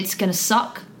 hey, it's going to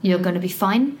suck. You're going to be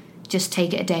fine. Just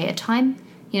take it a day at a time.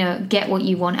 You know, get what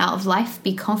you want out of life.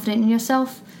 Be confident in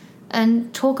yourself.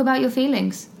 And talk about your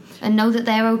feelings. And know that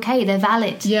they're okay. They're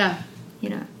valid. Yeah. You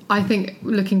know. I think,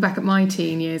 looking back at my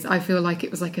teen years, I feel like it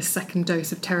was like a second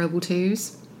dose of terrible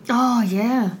twos. Oh,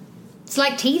 yeah. It's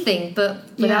like teething, but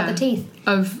without the teeth.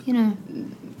 Of, you know,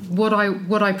 what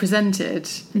I presented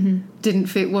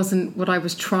wasn't what I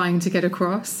was trying to get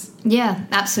across. Yeah,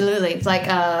 absolutely. It's like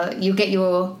you get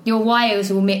your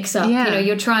wires will mix up. Yeah. You know,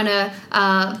 you're trying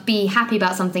to be happy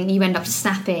about something, you end up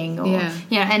snapping. Or,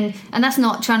 and that's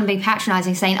not trying to be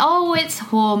patronising, saying, oh, it's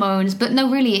hormones. But no,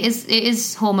 really, it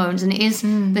is hormones, and it is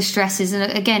the stresses.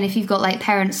 And again, if you've got like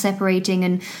parents separating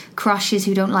and crushes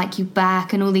who don't like you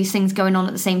back and all these things going on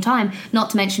at the same time,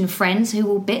 not to mention friends who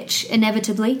will bitch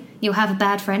inevitably. You'll have a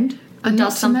bad friend who And does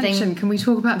not to something. mention, can we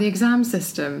talk about the exam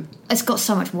system? It's got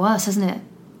so much worse, hasn't it?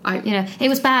 You know, it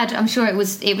was bad. I'm sure it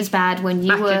was bad when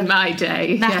you were back in my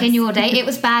day. Back in your day, it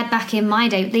was bad. Back in my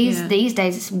day, these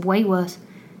days it's way worse.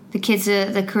 The kids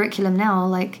the curriculum now,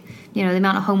 like, you know, the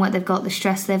amount of homework they've got, the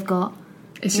stress they've got.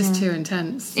 It's just too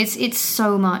intense. It's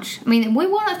so much. I mean,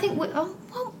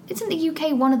 isn't the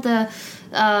UK one of the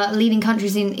leading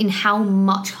countries in how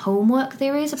much homework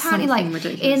there is? Apparently, Something like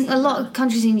ridiculous. in a lot of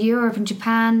countries in Europe and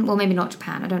Japan, well, maybe not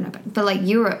Japan, I don't know, but like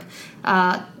Europe,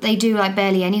 they do like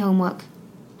barely any homework.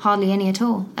 Hardly any at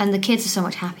all. And the kids are so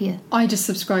much happier. I just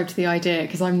subscribe to the idea,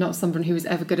 because I'm not someone who was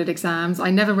ever good at exams. I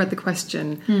never read the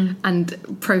question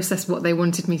and processed what they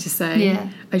wanted me to say. Yeah.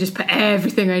 I just put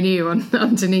everything I knew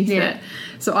underneath it.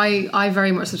 So I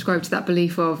very much subscribe to that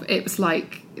belief of, it was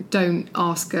like, don't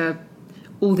ask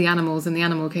all the animals in the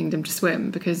animal kingdom to swim,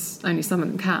 because only some of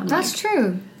them can. That's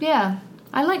true. Yeah.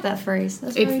 I like that phrase.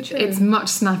 That's very true. It's much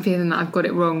snappier than that. I've got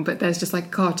it wrong, but there's just like a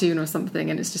cartoon or something,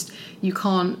 and it's just, you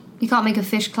can't make a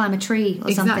fish climb a tree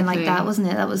or something like that, wasn't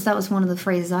it? That was one of the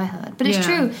phrases I heard. But it's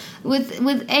true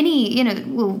with any, you know,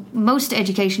 well, most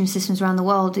education systems around the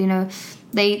world, you know,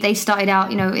 they started out,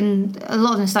 you know, in a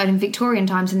lot of them started in Victorian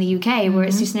times in the UK, where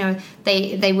it's just, you know,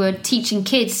 they were teaching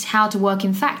kids how to work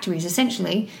in factories,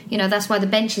 essentially. You know, that's why the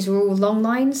benches were all long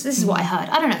lines. This is what I heard.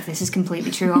 I don't know if this is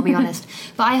completely true, I'll be honest.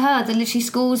 But I heard that literally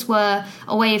schools were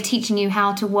a way of teaching you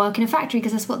how to work in a factory,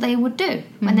 because that's what they would do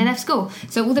when they left school.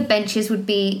 So all the benches would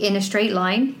be in a straight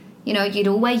line. You know, you'd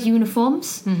all wear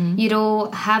uniforms. You'd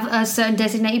all have a certain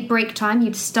designated break time.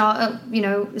 You'd start at, you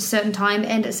know, a certain time,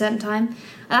 end at a certain time.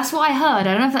 That's what I heard.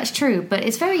 I don't know if that's true, but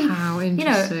it's very... How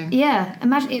interesting. You know, yeah.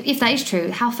 Imagine if that is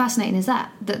true, how fascinating is that?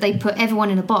 That they put everyone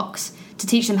in a box to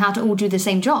teach them how to all do the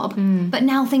same job. But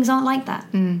now things aren't like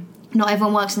that. Not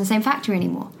everyone works in the same factory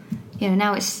anymore. You know,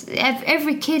 now it's...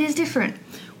 Every kid is different.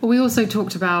 Well, we also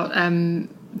talked about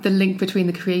the link between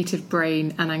the creative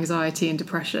brain and anxiety and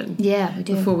depression. Yeah, we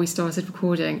do. Before we started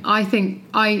recording.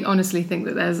 I honestly think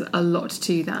that there's a lot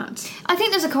to that. I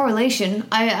think there's a correlation.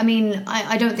 I mean,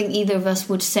 I don't think either of us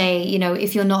would say, you know,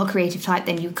 if you're not a creative type,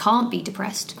 then you can't be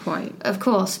depressed. Quite. Of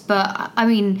course. But, I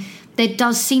mean, there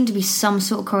does seem to be some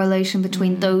sort of correlation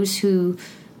between those who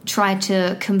try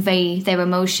to convey their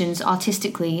emotions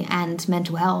artistically and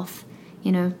mental health,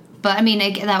 you know. But, I mean,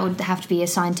 that would have to be a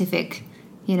scientific...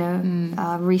 you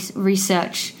know,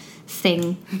 research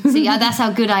thing. So yeah, that's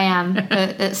how good I am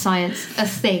at science. A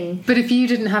thing. But if you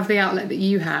didn't have the outlet that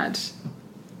you had,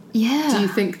 do yeah, you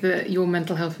think that your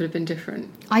mental health would have been different?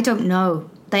 I don't know.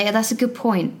 That's a good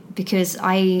point, because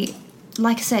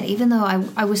like I said, even though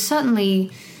I was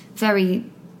certainly very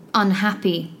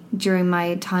unhappy during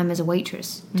my time as a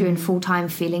waitress, doing full-time,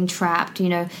 feeling trapped, you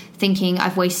know, thinking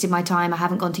I've wasted my time, I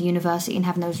haven't gone to university, and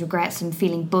having those regrets and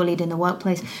feeling bullied in the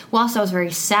workplace, whilst I was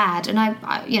very sad, and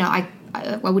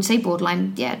I would say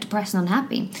borderline, depressed and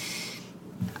unhappy.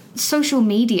 Social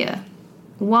media,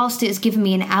 whilst it's given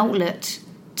me an outlet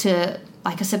to,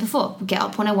 like I said before, get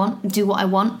up when I want, do what I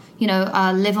want, you know,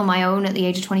 live on my own at the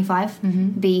age of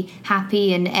 25, be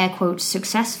happy and air quotes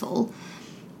successful.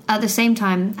 At the same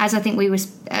time, as I think we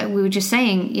were just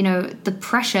saying, you know, the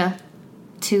pressure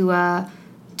to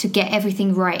to get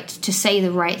everything right, to say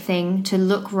the right thing, to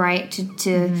look right,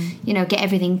 to you know, get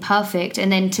everything perfect,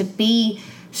 and then to be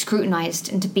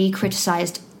scrutinized and to be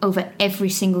criticized over every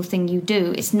single thing you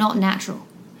do. It's not natural.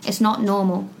 It's not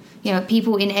normal. You know,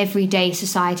 people in everyday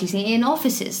societies, in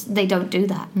offices, they don't do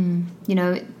that. You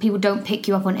know, people don't pick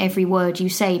you up on every word you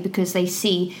say because they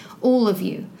see all of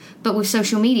you. But with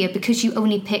social media, because you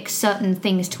only pick certain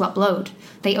things to upload,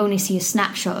 they only see a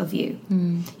snapshot of you.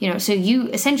 You know, so you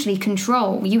essentially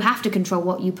you have to control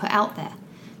what you put out there.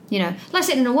 You know, like I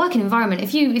said, in a working environment,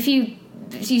 if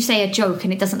you say a joke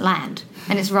and it doesn't land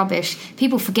and it's rubbish,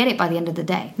 people forget it by the end of the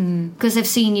day because they've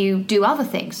seen you do other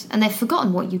things and they've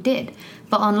forgotten what you did.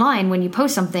 But online, when you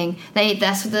post something,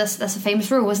 that's a famous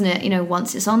rule, isn't it? You know,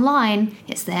 once it's online,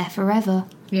 it's there forever.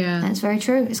 Yeah. And it's very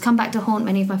true. It's come back to haunt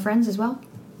many of my friends as well.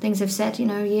 Things they've said, you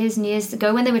know, years and years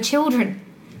ago when they were children,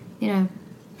 you know.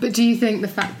 But do you think the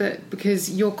fact that, because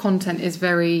your content is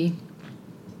very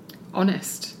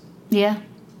honest? Yeah.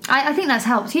 I think that's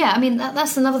helped. Yeah, I mean,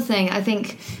 that's another thing. I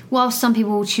think whilst some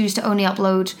people will choose to only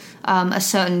upload a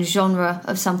certain genre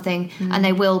of something and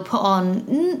they will put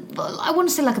on, I want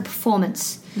to say like a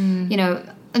performance, you know,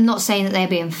 I'm not saying that they're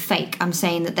being fake. I'm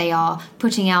saying that they are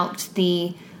putting out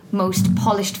the most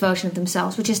polished version of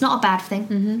themselves, which is not a bad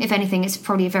thing. If anything, it's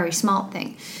probably a very smart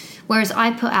thing. Whereas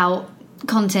I put out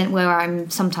content where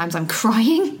sometimes I'm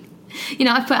crying. You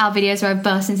know, I've put out videos where I've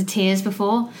burst into tears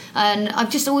before, and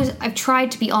I've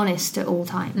tried to be honest at all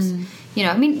times. You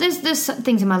know, I mean, there's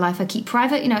things in my life I keep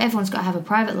private. You know, everyone's got to have a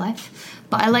private life,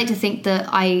 but I like to think that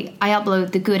I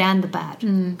upload the good and the bad,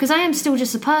 because I am still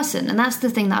just a person, and that's the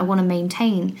thing that I want to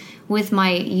maintain with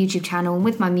my YouTube channel and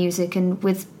with my music and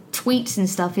with tweets and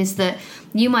stuff, is that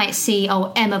you might see,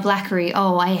 oh, Emma Blackery,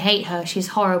 oh, I hate her, she's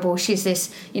horrible, she's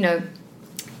this, you know,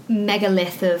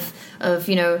 megalith of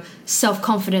you know,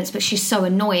 self-confidence, but she's so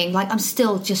annoying. Like, I'm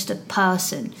still just a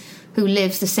person who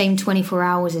lives the same 24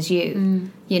 hours as you.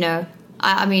 You know,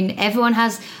 I mean, everyone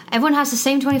has the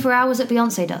same 24 hours that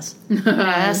Beyonce does. You know,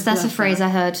 that's a phrase I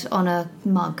heard on a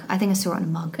mug. I think I saw it on a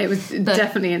mug. It was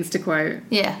definitely Insta quote.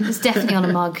 Yeah, it's definitely on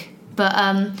a mug. But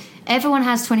everyone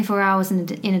has 24 hours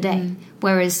in a day.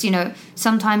 Whereas, you know,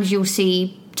 sometimes you'll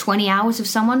see 20 hours of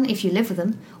someone if you live with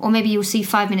them, or maybe you'll see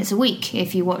 5 minutes a week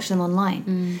if you watch them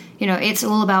online. You know, it's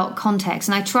all about context,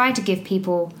 and I try to give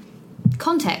people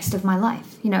context of my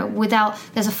life, you know,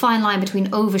 there's a fine line between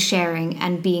oversharing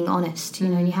and being honest, you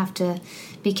know, and you have to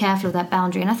be careful of that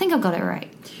boundary, and I think I've got it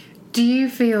right. Do you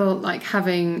feel like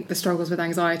having the struggles with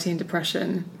anxiety and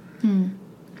depression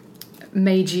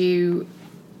made you,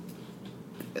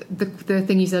 the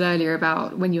thing you said earlier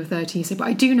about when you were 13, you said, but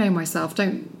I do know myself,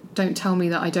 don't tell me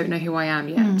that I don't know who I am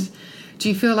yet. Do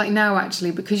you feel like now,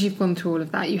 actually, because you've gone through all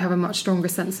of that, you have a much stronger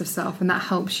sense of self and that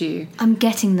helps you? I'm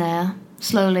getting there,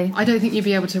 slowly. I don't think you'd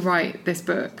be able to write this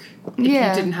book if you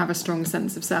didn't have a strong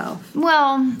sense of self.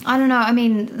 Well, I don't know. I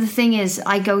mean, the thing is,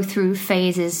 I go through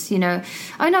phases, you know.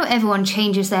 I know everyone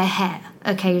changes their hair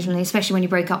occasionally, especially when you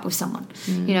break up with someone.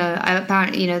 You know,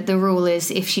 apparently, you know, the rule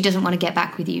is if she doesn't want to get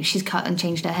back with you, she's cut and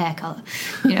changed her hair colour,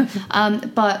 you know.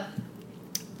 But,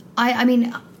 I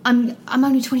mean, I'm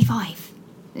only 25.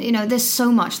 You know, there's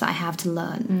so much that I have to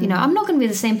learn. You know, I'm not going to be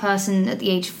the same person at the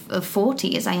age of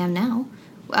 40 as I am now.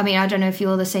 I mean, I don't know if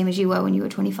you're the same as you were when you were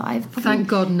 25. Thank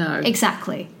God, no.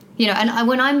 Exactly. You know, and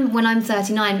when I'm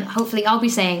 39, hopefully I'll be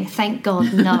saying, thank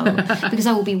God, no, because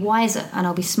I will be wiser and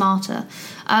I'll be smarter.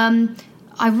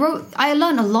 I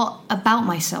learned a lot about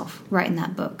myself writing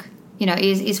that book. You know,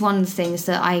 is one of the things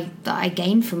that I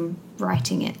gained from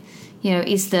writing it. You know,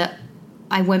 is that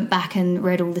I went back and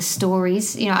read all the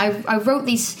stories. You know, I wrote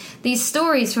these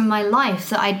stories from my life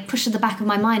that I'd pushed at the back of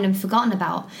my mind and forgotten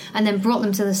about, and then brought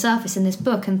them to the surface in this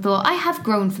book and thought, I have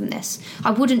grown from this.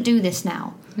 I wouldn't do this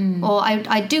now. Or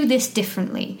I do this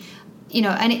differently. You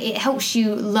know, and it helps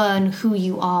you learn who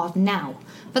you are now.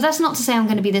 But that's not to say I'm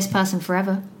going to be this person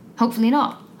forever. Hopefully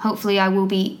not. Hopefully I will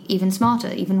be even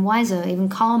smarter, even wiser, even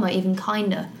calmer, even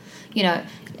kinder. You know,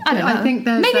 I don't know. I think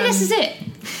maybe this is it.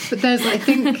 But I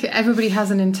think everybody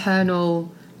has an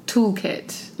internal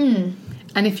toolkit.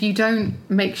 And if you don't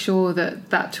make sure that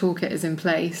toolkit is in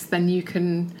place, then you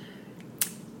can,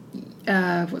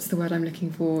 what's the word I'm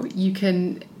looking for? You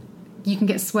can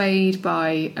get swayed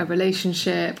by a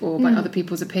relationship or by other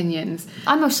people's opinions.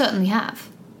 I most certainly have.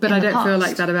 But I don't feel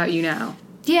like that about you now.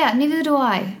 Yeah, neither do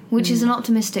I, which is an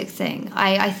optimistic thing.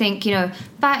 I think, you know,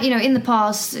 back, you know, in the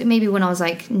past, maybe when I was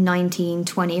like 19,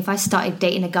 20, if I started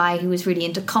dating a guy who was really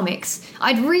into comics,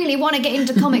 I'd really want to get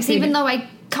into comics, even though I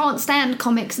can't stand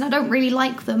comics and I don't really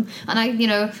like them. And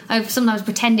I've sometimes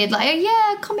pretended like, oh,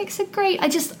 yeah, comics are great. I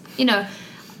just, you know,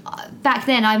 back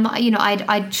then,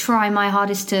 I'd try my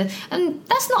hardest to, and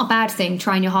that's not a bad thing,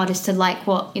 trying your hardest to like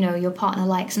what, your partner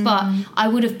likes, but I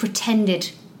would have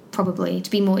pretended probably to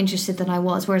be more interested than I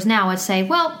was. Whereas now I'd say,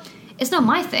 well, it's not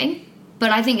my thing, but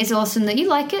I think it's awesome that you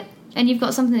like it and you've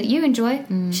got something that you enjoy.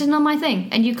 It's just not my thing,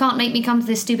 and you can't make me come to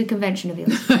this stupid convention of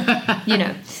yours.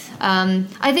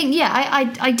 I think,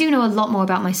 I do know a lot more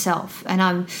about myself, and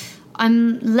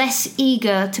I'm less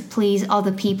eager to please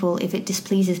other people if it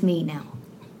displeases me now.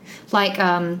 Like,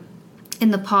 in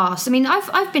the past, I mean,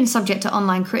 I've been subject to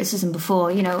online criticism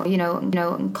before,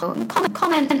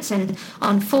 comments and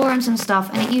on forums and stuff,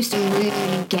 and it used to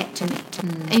really get to me.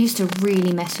 It used to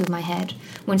really mess with my head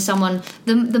when someone,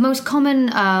 the most common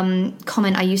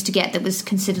comment I used to get that was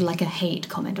considered like a hate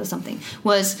comment or something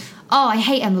was, "Oh, I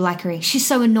hate Emma Blackery. She's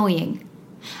so annoying."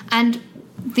 And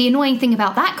the annoying thing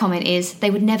about that comment is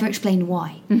they would never explain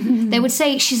why. They would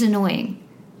say she's annoying,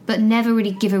 but never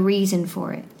really give a reason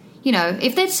for it.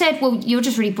 If they'd said, well, you're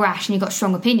just really brash and you've got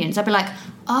strong opinions, I'd be like,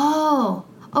 oh,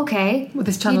 okay. Well,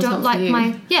 this channel's not for you.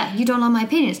 You don't like my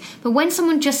opinions. But when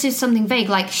someone just says something vague,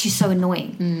 like, she's so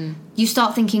annoying, you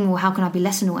start thinking, well, how can I be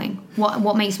less annoying?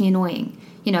 What makes me annoying?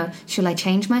 Should I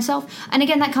change myself? And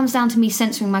again, that comes down to me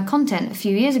censoring my content a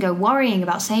few years ago, worrying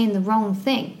about saying the wrong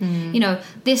thing.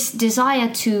 This desire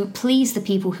to please the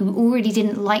people who already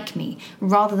didn't like me,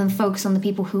 rather than focus on the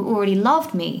people who already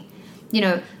loved me.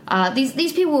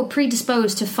 These people were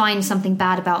predisposed to find something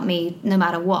bad about me no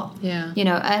matter what. Yeah.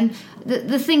 And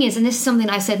the thing is, and this is something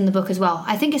I said in the book as well,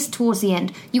 I think it's towards the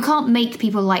end, you can't make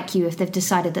people like you if they've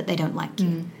decided that they don't like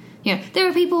you. There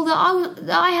are people that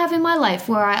I have in my life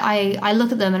where I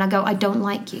look at them and I go, I don't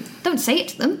like you. Don't say it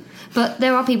to them, but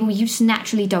there are people you just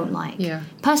naturally don't like. Yeah.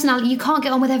 Personality, you can't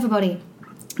get on with everybody.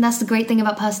 That's the great thing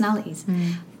about personalities.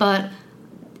 But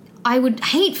I would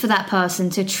hate for that person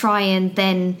to try and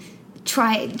then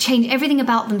change everything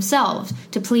about themselves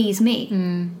to please me.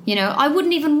 I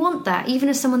wouldn't even want that, even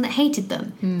as someone that hated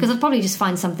them, because I'd probably just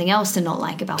find something else to not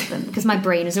like about them, because my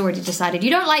brain has already decided,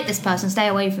 you don't like this person, stay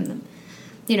away from them.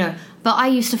 But I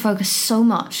used to focus so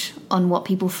much on what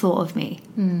people thought of me.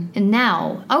 And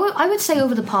now, I would say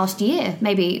over the past year,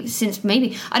 I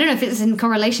don't know if it's in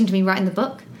correlation to me writing the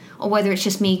book, or whether it's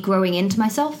just me growing into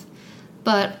myself,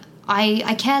 but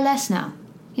I care less now.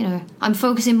 I'm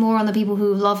focusing more on the people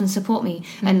who love and support me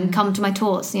and come to my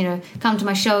talks, come to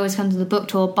my shows, come to the book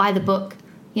tour, buy the book.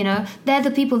 They're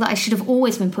the people that I should have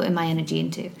always been putting my energy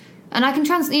into. And I can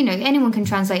anyone can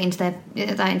translate into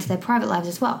their private lives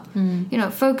as well.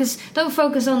 Don't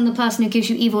focus on the person who gives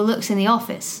you evil looks in the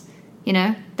office.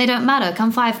 They don't matter.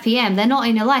 Come 5 p.m, they're not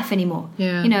in your life anymore.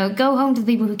 Yeah. Go home to the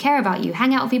people who care about you.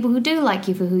 Hang out with people who do like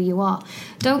you for who you are.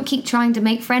 Don't keep trying to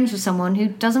make friends with someone who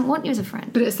doesn't want you as a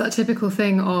friend. But it's that typical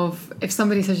thing of, if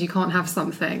somebody says you can't have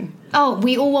something... Oh,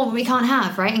 we all want what we can't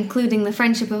have, right? Including the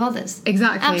friendship of others.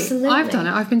 Exactly. Absolutely. I've done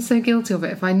it. I've been so guilty of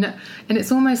it. If I know, and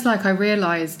it's almost like I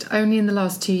realised only in the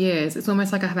last 2 years, it's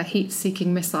almost like I have a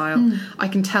heat-seeking missile. I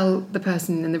can tell the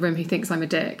person in the room who thinks I'm a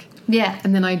dick. Yeah.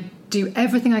 And then I do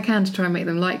everything I can to try and make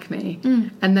them like me.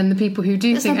 And then the people who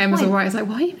do think Emma's alright, it's like,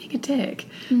 why are you being a dick?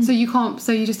 So you can't,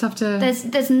 so you just have to...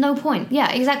 There's no point.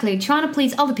 Yeah, exactly. Trying to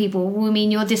please other people will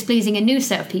mean you're displeasing a new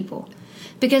set of people,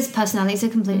 because personalities are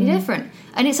completely different,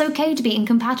 and it's okay to be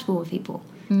incompatible with people.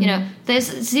 There's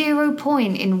 0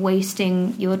 point in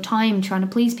wasting your time trying to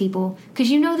please people, because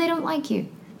they don't like you.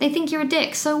 They think you're a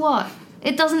dick, so what?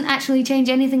 It doesn't actually change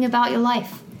anything about your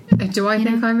life. Do I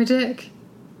think I'm a dick?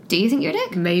 Do you think you're a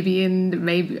dick? Maybe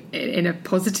in a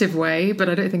positive way, but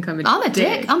I don't think I'm a dick. I'm a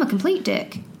dick. I'm a complete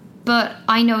dick. But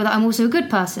I know that I'm also a good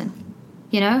person.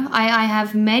 I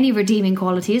have many redeeming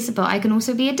qualities, but I can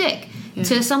also be a dick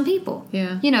to some people.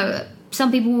 Yeah. Some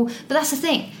people, but that's the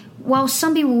thing. While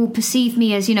some people will perceive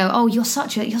me as, oh, you're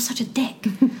such a dick.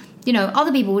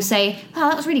 Other people will say, oh,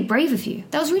 that was really brave of you.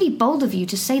 That was really bold of you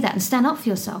to say that and stand up for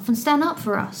yourself and stand up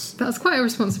for us. That's quite a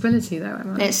responsibility, though,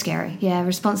 Emma. It's scary. Yeah,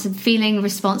 feeling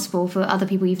responsible for other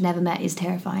people you've never met is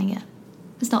terrifying, yeah.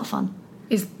 It's not fun.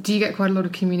 Do you get quite a lot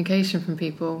of communication from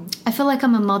people? I feel like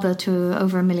I'm a mother to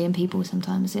over 1 million people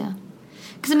sometimes, yeah.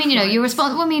 Because, you're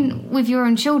responsible. With your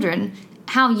own children,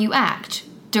 how you act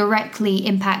directly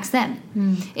impacts them.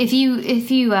 If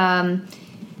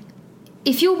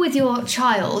you're with your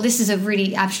child, this is a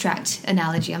really abstract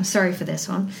analogy, I'm sorry for this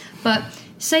one, but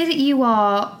say that you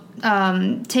are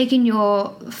taking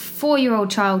your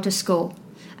 4-year-old child to school,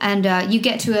 and you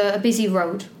get to a busy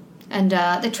road, and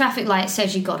the traffic light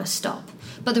says you gotta stop,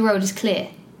 but the road is clear,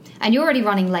 and you're already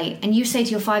running late, and you say to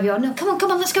your 5-year-old, no, come on,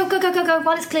 let's go,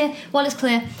 while it's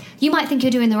clear. You might think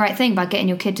you're doing the right thing by getting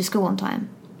your kid to school on time,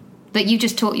 but you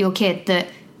just taught your kid that,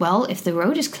 well, if the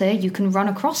road is clear, you can run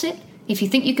across it. If you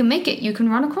think you can make it, you can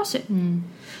run across it.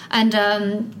 And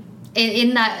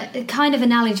in that kind of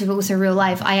analogy, but also real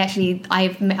life,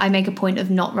 I make a point of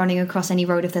not running across any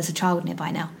road if there's a child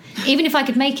nearby now. Even if I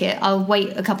could make it, I'll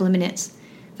wait a couple of minutes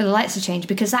for the lights to change,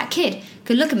 because that kid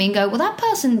could look at me and go, well, that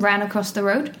person ran across the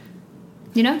road.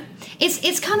 You know?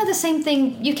 It's kind of the same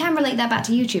thing. You can relate that back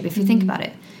to YouTube if you think about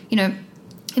it. You know,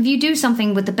 if you do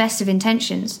something with the best of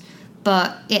intentions,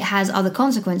 but it has other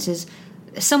consequences,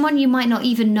 someone you might not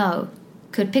even know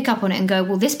could pick up on it and go,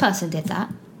 well, this person did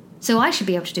that, so I should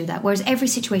be able to do that. Whereas every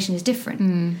situation is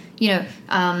different. You know,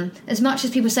 as much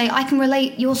as people say, I can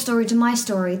relate your story to my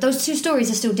story, those two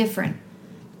stories are still different.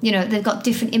 You know, they've got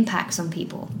different impacts on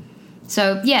people.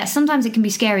 So, yeah, sometimes it can be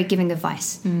scary giving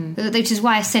advice, which is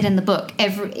why I said in the book,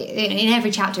 in every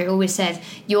chapter, it always says,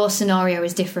 your scenario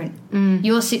is different.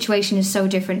 Your situation is so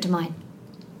different to mine,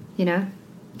 you know?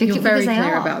 You're very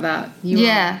clear about that.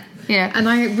 Yeah. And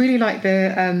I really like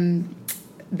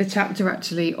the chapter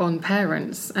actually on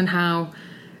parents, and how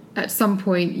at some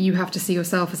point you have to see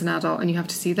yourself as an adult and you have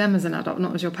to see them as an adult,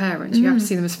 not as your parents. You have to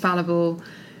see them as fallible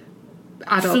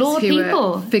adults flawed who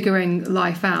people are figuring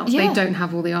life out. They don't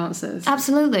have all the answers.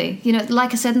 Absolutely. You know,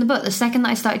 like I said in the book, the second that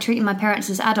I started treating my parents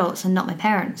as adults and not my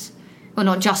parents, or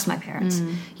not just my parents,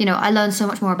 you know, I learned so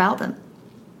much more about them.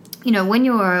 You know, when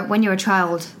you're a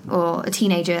child or a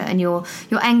teenager and you're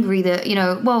angry that, you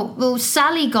know, well,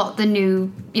 Sally got the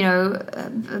new, you know,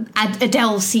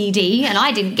 Adele CD and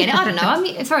I didn't get it. I don't know. I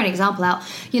mean, throw an example out.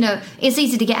 You know, it's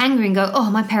easy to get angry and go,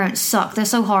 oh, my parents suck. They're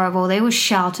so horrible. They always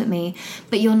shout at me.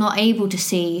 But you're not able to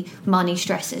see money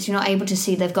stresses. You're not able to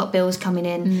see they've got bills coming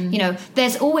in. You know,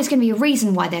 there's always going to be a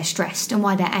reason why they're stressed and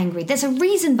why they're angry. There's a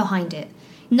reason behind it.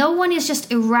 No one is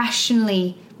just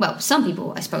irrationally... Well, some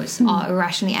people, I suppose, are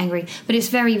irrationally angry, but it's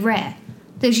very rare.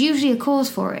 There's usually a cause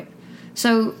for it.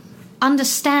 So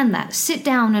understand that. Sit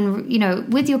down and, you know,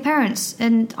 with your parents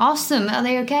and ask them, are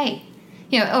they okay?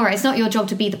 You know, all right, it's not your job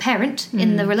to be the parent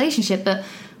in the relationship,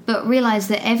 but realize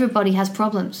that everybody has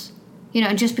problems. You know,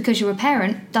 and just because you're a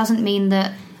parent doesn't mean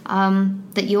that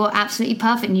that you're absolutely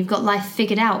perfect and you've got life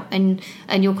figured out and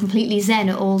you're completely zen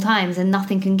at all times and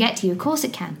nothing can get to you. Of course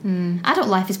it can. Adult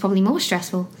life is probably more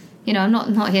stressful. You know, I'm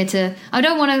not here to... I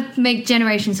don't want to make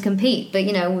generations compete, but,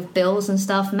 you know, with bills and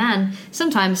stuff, man,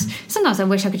 sometimes I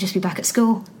wish I could just be back at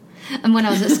school. And when I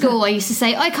was at school, I used to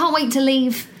say, I can't wait to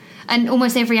leave. And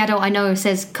almost every adult I know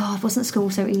says, God, wasn't school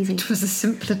so easy? It was a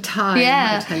simpler time.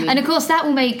 Yeah, and of course that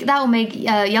will make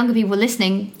younger people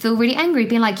listening feel really angry,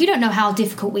 being like, you don't know how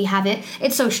difficult we have it.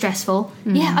 It's so stressful.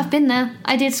 Yeah, I've been there.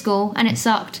 I did school, and it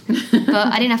sucked. But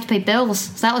I didn't have to pay bills,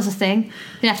 so that was a thing.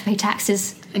 Didn't have to pay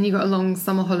taxes. And you got a long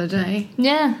summer holiday.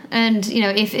 Yeah, and, you know,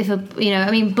 if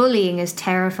I mean, bullying is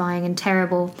terrifying and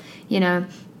terrible, you know,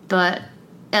 but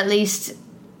at least...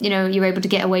 You know, you're able to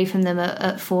get away from them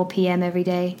at 4 p.m. every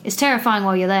day. It's terrifying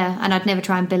while you're there, and I'd never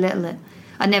try and belittle it.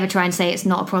 I'd never try and say it's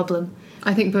not a problem.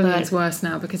 I think bullying is worse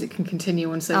now because it can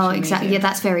continue on social media. Oh, exactly. Yeah,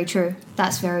 that's very true.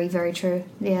 That's very, very true.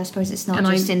 Yeah, I suppose it's not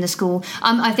just in the school.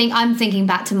 I'm thinking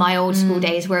back to my old school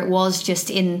days where it was just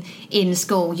in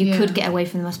school. You could get away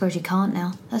from them. I suppose you can't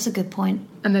now. That's a good point.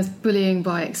 And there's bullying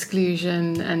by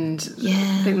exclusion, and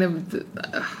I think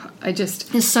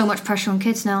there's so much pressure on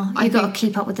kids now. You've got to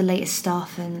keep up with the latest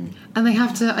stuff, and they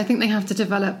have to. I think they have to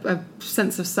develop a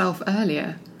sense of self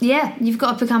earlier. Yeah, you've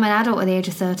got to become an adult at the age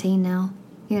of 13 now.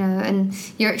 You know, and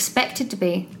you're expected to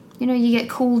be. You know, you get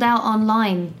called out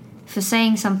online for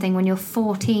saying something when you're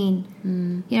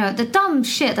 14. You know, the dumb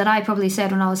shit that I probably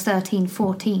said when I was 13,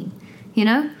 14. You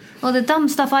know? Or the dumb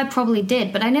stuff I probably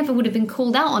did, but I never would have been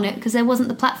called out on it because there wasn't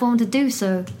the platform to do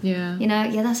so. Yeah. You know,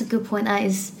 yeah, that's a good point.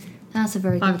 That's a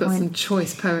very good point. I've got some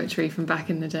choice poetry from back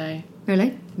in the day.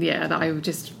 Really? Yeah, that I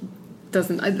just...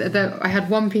 I had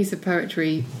one piece of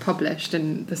poetry published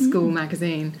in the school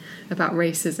magazine about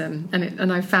racism,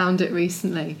 and I found it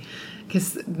recently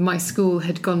because my school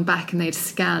had gone back and they'd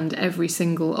scanned every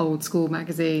single old school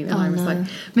magazine, and I was like,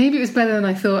 maybe it was better than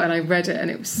I thought, and I read it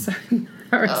and it was so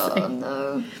embarrassing. Oh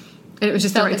no. And it was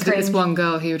just directed at this one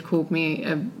girl who had called me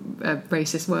a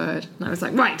racist word, and I was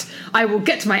like, right, I will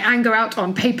get my anger out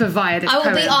on paper via this poem.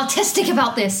 I will be artistic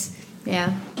about this.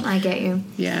 Yeah, I get you.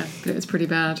 Yeah, but it was pretty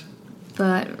bad.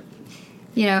 But,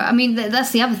 you know, I mean,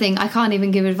 that's the other thing. I can't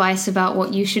even give advice about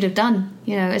what you should have done,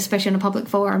 you know, especially in a public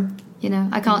forum. You know,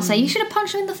 I can't say, you should have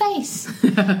punched her in the face.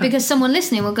 Because someone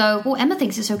listening will go, well, Emma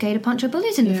thinks it's okay to punch her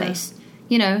bullies in the face.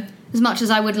 You know, as much as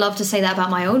I would love to say that about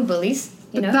my own bullies,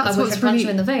 you know, I would punch them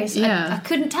in the face. I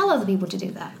couldn't tell other people to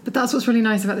do that. But that's what's really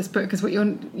nice about this book, because what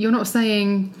you're not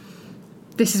saying,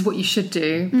 this is what you should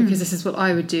do, because this is what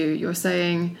I would do. You're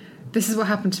saying... this is what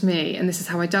happened to me and this is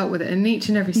how I dealt with it. And in each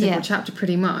and every single chapter,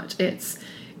 pretty much, it's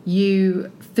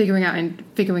you figuring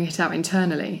it out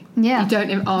internally. Yeah. You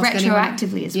don't ask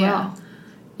retroactively as well.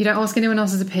 You don't ask anyone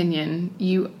else's opinion.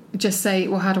 You just say,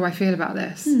 well, how do I feel about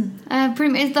this?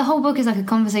 The whole book is like a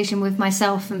conversation with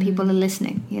myself and people are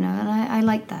listening, you know, and I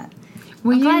like that.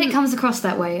 I'm glad it comes across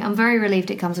that way. I'm very relieved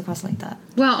it comes across like that.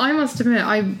 Well, I must admit,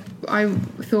 I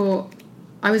thought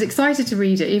I was excited to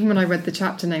read it. Even when I read the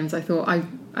chapter names, I thought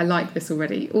I like this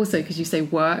already. Also, because you say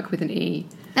work with an E.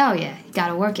 Oh yeah, you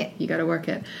gotta work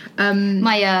it.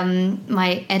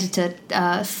 My editor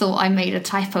thought I made a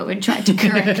typo and tried to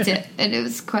correct it, and it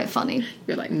was quite funny.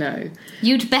 You're like, no,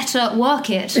 you'd better work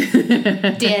it,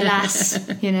 dear lass.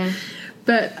 You know.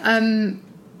 But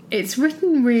it's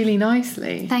written really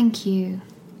nicely. Thank you.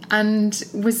 And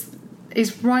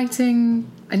is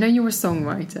writing. I know you're a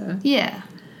songwriter. Yeah.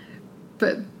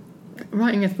 But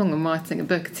writing a song and writing a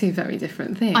book are two very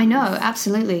different things. I know,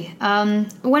 absolutely.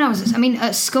 When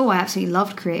at school, I absolutely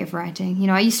loved creative writing. You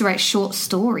know, I used to write short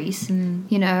stories,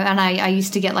 you know, and I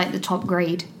used to get like the top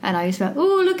grade, and I used to be like,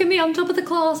 oh, look at me, I'm top of the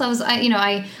class. I was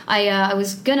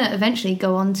gonna eventually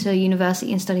go on to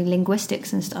university and study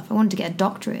linguistics and stuff. I wanted to get a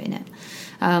doctorate in it.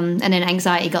 And then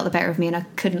anxiety got the better of me, and I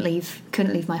couldn't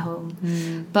leave my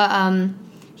home. But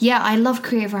yeah, I love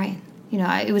creative writing. You know,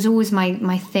 it was always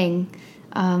my thing.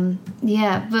 But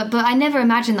I never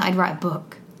imagined that I'd write a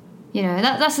book. You know,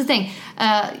 that's the thing.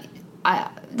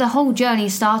 The whole journey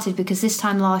started because this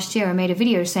time last year I made a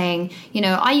video saying, you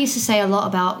know, I used to say a lot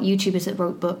about YouTubers that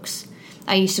wrote books.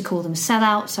 I used to call them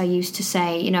sellouts. I used to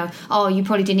say, you know, oh, you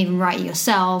probably didn't even write it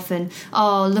yourself, and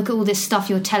oh, look at all this stuff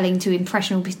you're telling to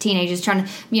impressionable teenagers, trying to,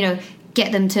 you know,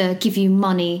 get them to give you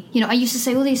money. You know, I used to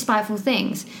say all these spiteful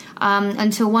things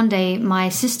until one day my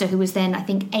sister, who was then I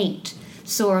think 8,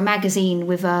 saw a magazine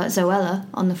with Zoella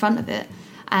on the front of it,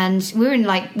 and we were in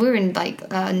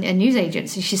a news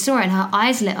agency. She saw it and her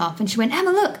eyes lit up, and she went,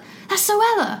 "Emma, look, that's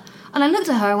Zoella." And I looked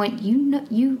at her and went, "You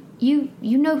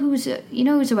know who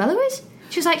Zoella is?"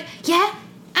 She was like, "Yeah,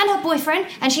 and her boyfriend."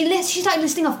 And she started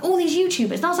listing off all these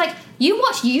YouTubers, and I was like, "You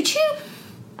watch YouTube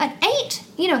at 8?"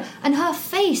 You know, and her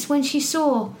face when she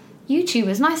saw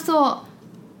YouTubers, and I thought,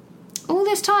 all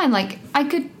this time, like I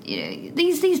could, you know,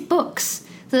 these books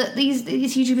that these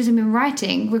YouTubers have been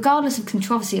writing, regardless of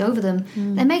controversy over them,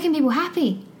 they're making people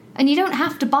happy. And you don't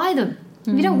have to buy them.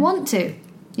 If you don't want to,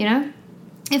 you know?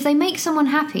 If they make someone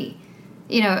happy,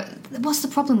 you know, what's the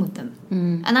problem with them?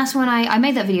 And that's when I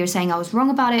made that video saying I was wrong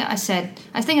about it. I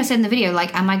think I said in the video,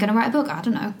 like, am I going to write a book? I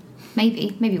don't know.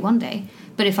 Maybe one day.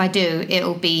 But if I do,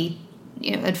 it'll be,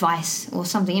 you know, advice or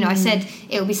something. You know, I said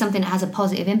it'll be something that has a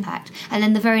positive impact. And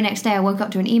then the very next day I woke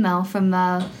up to an email from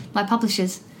my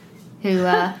publishers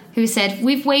who said,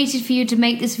 "We've waited for you to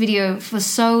make this video for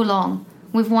so long.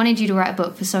 We've wanted you to write a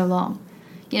book for so long."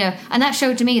 You know, and that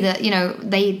showed to me that, you know,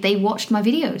 they watched my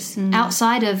videos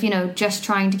outside of, you know, just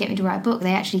trying to get me to write a book.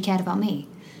 They actually cared about me,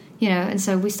 you know, and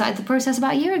so we started the process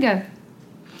about a year ago,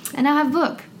 and now I have a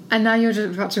book. And now you're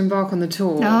just about to embark on the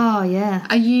tour. Oh, yeah.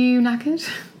 Are you knackered?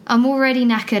 I'm already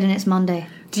knackered, and it's Monday.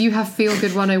 Do you have Feel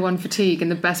Good 101 fatigue in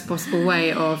the best possible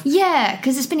way of... Yeah,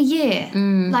 because it's been a year.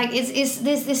 Like, this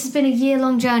has been a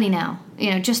year-long journey now.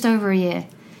 You know, just over a year.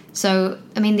 So,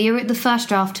 I mean, the first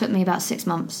draft took me about 6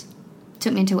 months. It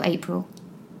took me until April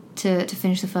to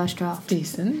finish the first draft.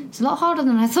 Decent. It's a lot harder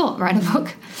than I thought, writing a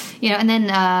book. You know, and then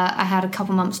I had a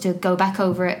couple months to go back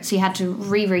over it. So you had to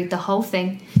reread the whole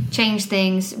thing, change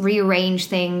things, rearrange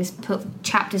things, put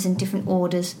chapters in different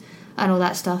orders, and all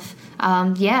that stuff.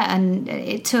 And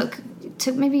it took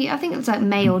maybe, I think it was like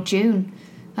May or June.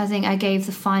 I think I gave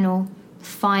the final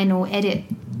edit,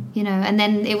 you know, and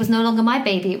then it was no longer my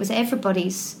baby, it was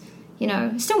everybody's, you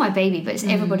know, it's still my baby, but it's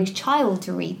everybody's child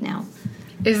to read now.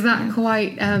 Is that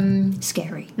quite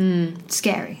scary?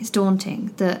 Scary. It's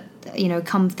daunting that, you know,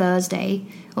 come Thursday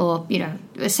or, you know,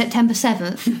 September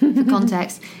 7th, for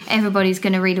context, everybody's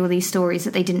going to read all these stories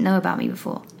that they didn't know about me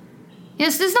before.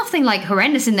 Yes, there's nothing like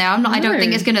horrendous in there. I don't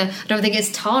think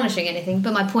it's tarnishing anything.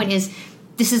 But my point is,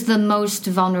 this is the most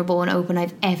vulnerable and open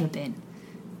I've ever been.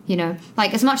 You know,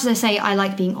 like, as much as I say I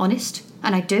like being honest,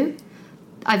 and I do,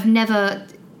 I've never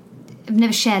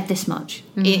shared this much,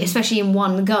 especially in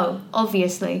one go.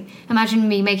 Obviously, imagine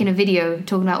me making a video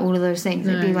talking about all of those things.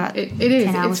 It'd be like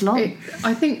 10 hours long.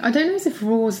 I don't know if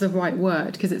raw is the right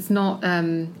word, because it's not.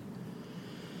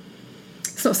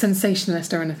 It's not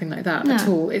sensationalist or anything like that at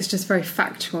all. It's just very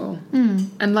factual.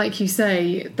 And like you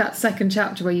say, that second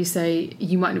chapter where you say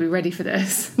you might not be ready for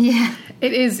this. Yeah.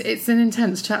 It's an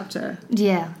intense chapter.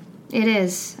 Yeah, it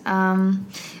is.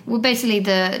 Well, basically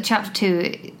the chapter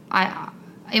 2,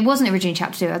 it wasn't originally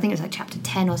chapter 2. I think it was like chapter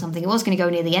 10 or something. It was going to go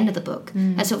near the end of the book.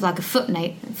 As sort of like a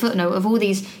footnote of all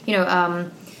these, you know,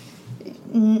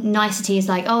 niceties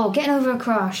like, oh, getting over a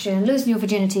crush and losing your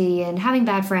virginity and having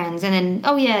bad friends, and then,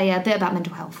 oh yeah, a bit about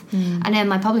mental health. And then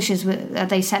my publishers,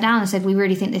 they sat down and said, we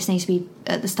really think this needs to be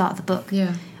at the start of the book.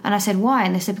 Yeah. And I said, why?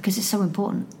 And they said, because it's so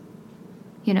important.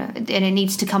 You know, and it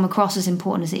needs to come across as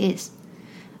important as it is.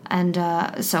 And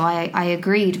so I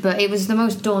agreed, but it was the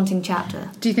most daunting chapter.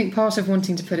 Do you think part of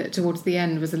wanting to put it towards the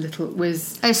end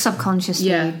was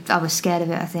subconsciously, I was scared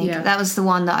of it, I think. Yeah. That was the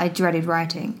one that I dreaded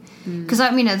writing. Because,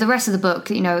 the rest of the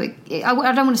book, I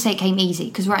don't want to say it came easy,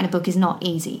 because writing a book is not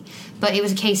easy. But it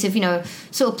was a case of,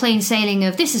 sort of plain sailing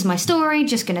of, this is my story,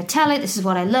 just going to tell it, this is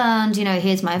what I learned,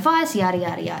 here's my advice, yada,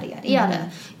 yada, yada, yada,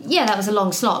 yada. Yeah, that was a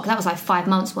long slog. That was like 5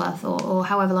 months worth or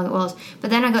however long it was. But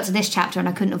then I got to this chapter and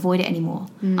I couldn't avoid it anymore.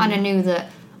 And I knew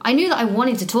that I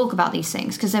wanted to talk about these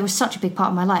things because they were such a big part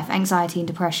of my life, anxiety and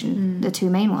depression, the two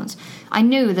main ones. I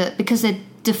knew that because they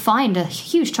defined a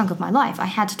huge chunk of my life, I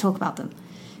had to talk about them.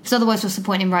 Because otherwise, what's the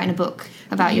point in writing a book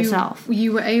about yourself?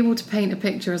 You were able to paint a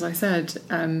picture, as I said.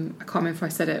 I can't remember if I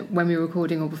said it when we were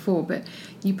recording or before, but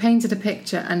you painted a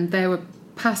picture and there are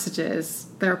pockets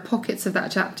of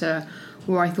that chapter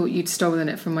where I thought you'd stolen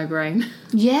it from my brain.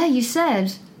 Yeah, you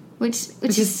said, which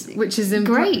is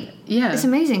great. Yeah, it's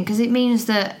amazing because it means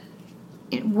that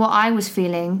what I was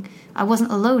feeling, I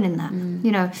wasn't alone in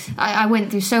that. I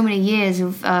went through so many years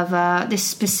of this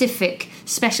specific,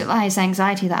 specialised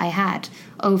anxiety that I had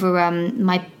over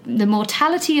the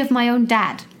mortality of my own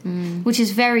dad, which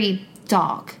is very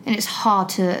dark and it's hard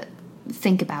to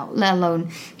think about, let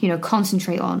alone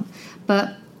concentrate on.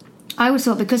 But I always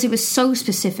thought because it was so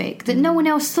specific that no one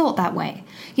else thought that way.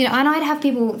 And I'd have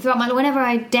people throughout my life, whenever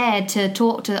I dared to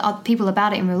talk to other people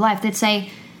about it in real life, they'd say,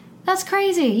 that's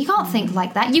crazy. You can't think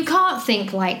like that. You can't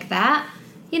think like that.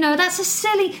 That's a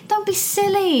silly... Don't be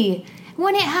silly.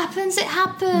 When it happens, it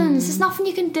happens. There's nothing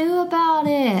you can do about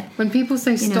it. When people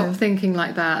say stop thinking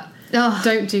like that,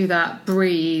 don't do that,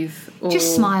 breathe. Or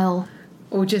just smile.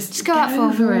 Or just go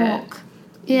out for a walk.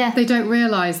 Yeah. They don't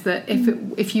realise that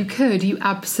if you could, you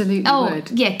absolutely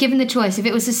would. Yeah, given the choice. If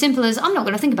it was as simple as, I'm not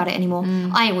going to think about it anymore,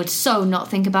 I would so not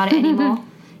think about it anymore.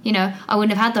 I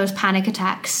wouldn't have had those panic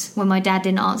attacks when my dad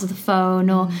didn't answer the phone,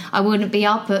 or I wouldn't be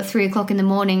up at 3 o'clock in the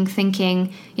morning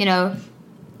thinking,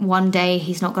 one day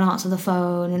he's not going to answer the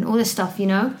phone and all this stuff,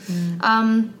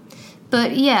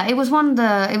 But yeah, it was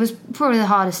it was probably the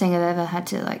hardest thing I've ever had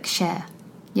to share,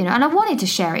 and I wanted to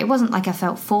share it. It wasn't like I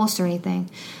felt forced or anything,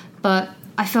 but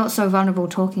I felt so vulnerable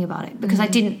talking about it because I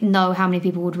didn't know how many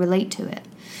people would relate to it.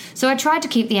 So I tried to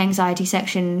keep the anxiety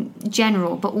section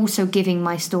general, but also giving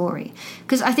my story.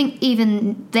 Because I think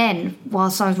even then,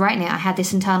 whilst I was writing it, I had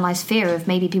this internalised fear of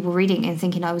maybe people reading it and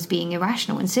thinking I was being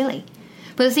irrational and silly.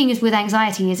 But the thing is with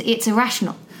anxiety is it's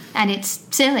irrational and it's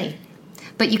silly,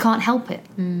 but you can't help it.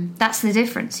 That's the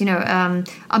difference. I'm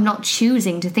not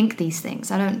choosing to think these things.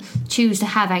 I don't choose to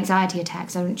have anxiety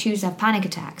attacks. I don't choose to have panic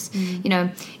attacks.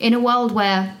 In a world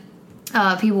where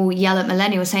people yell at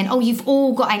millennials saying, oh, you've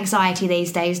all got anxiety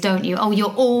these days, don't you? Oh,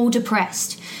 you're all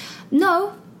depressed.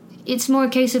 No, it's more a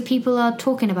case of people are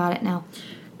talking about it now.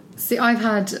 See, I've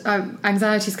had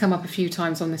anxiety's come up a few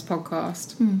times on this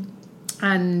podcast.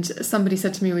 And somebody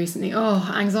said to me recently,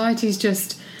 anxiety is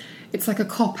just, it's like a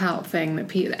cop-out thing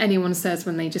that anyone says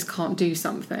when they just can't do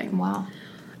something. Wow.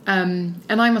 And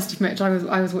I must admit,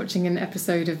 I was watching an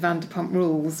episode of Vanderpump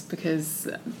Rules because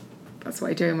that's what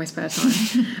I do in my spare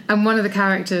time. And one of the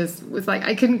characters was like,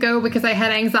 I couldn't go because I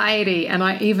had anxiety. And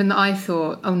I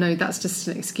thought, oh no, that's just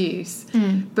an excuse.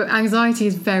 But anxiety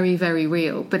is very, very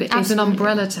real. But it is an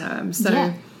umbrella term.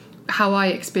 So how I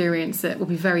experience it will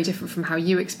be very different from how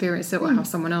you experience it or how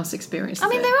someone else experiences it. I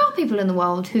mean, there are people in the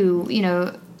world who,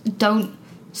 don't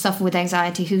suffer with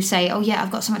anxiety who say, oh yeah,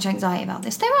 I've got so much anxiety about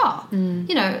this. There are,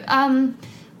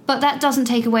 but that doesn't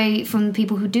take away from the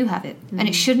people who do have it, and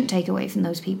it shouldn't take away from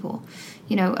those people.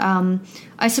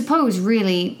 I suppose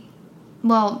really,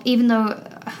 well, even though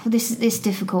this is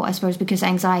difficult, I suppose, because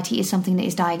anxiety is something that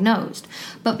is diagnosed,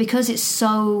 but because it's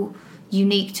so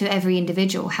unique to every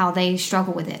individual, how they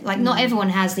struggle with it. Like, not everyone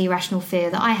has the irrational fear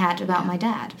that I had about my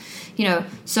dad.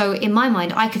 So in my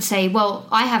mind, I could say, well,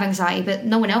 I have anxiety, but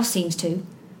no one else seems to,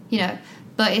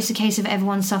 But it's a case of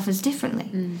everyone suffers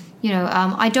differently.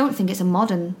 I don't think it's a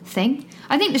modern thing.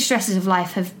 I think the stresses of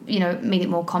life have, made it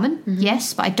more common,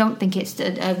 yes, but I don't think it's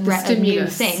a new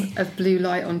thing. Of blue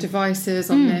light on devices,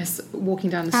 on this, walking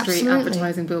down the street,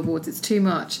 advertising billboards, it's too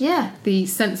much. Yeah. The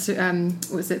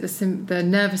the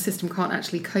nervous system can't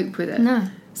actually cope with it. No.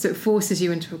 So it forces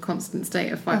you into a constant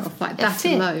state of fight or flight. That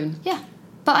alone. Yeah.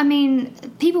 But I mean,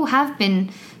 people have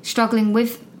been struggling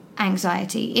with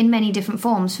anxiety in many different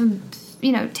forms for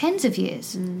tens of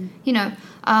years.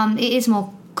 It is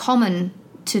more common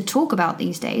to talk about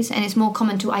these days, and it's more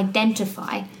common to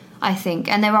identify, I think,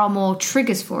 and there are more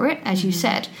triggers for it, as you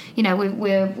said. You know,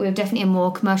 we're definitely a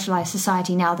more commercialized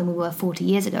society now than we were 40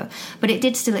 years ago, but it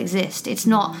did still exist. It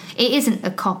isn't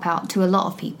a cop-out to a lot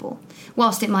of people.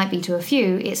 Whilst it might be to a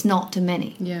few, it's not to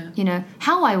many. Yeah. You know,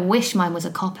 how I wish mine was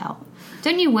a cop-out.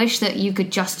 Don't you wish that you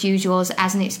could just use yours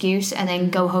as an excuse and then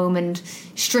go home and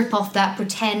strip off that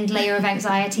pretend layer of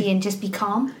anxiety and just be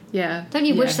calm? Yeah. Don't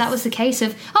you wish that was the case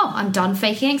of, oh, I'm done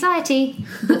faking anxiety,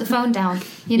 put the phone down,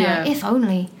 you know, if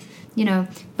only, you know.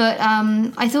 But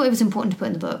I thought it was important to put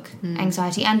in the book,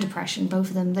 anxiety and depression, both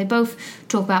of them. They both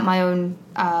talk about my own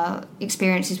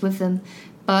experiences with them,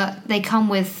 but they come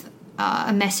with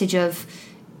a message of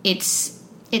it's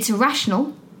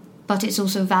irrational, but it's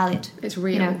also valid. It's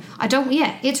real. You know,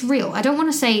 it's real. I don't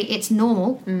want to say it's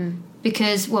normal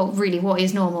because, well, really, what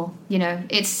is normal? You know,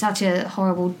 it's such a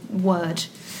horrible word.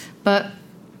 But,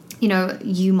 you know,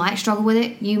 you might struggle with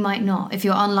it, you might not. If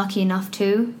you're unlucky enough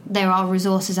to, there are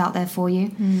resources out there for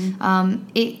you.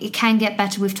 It can get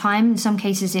better with time. In some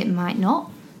cases, it might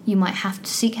not. You might have to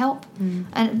seek help.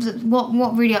 And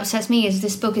what really upsets me is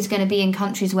this book is going to be in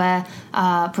countries where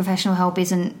professional help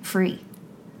isn't free.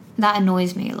 That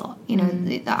annoys me a lot. You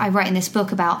know, I write in this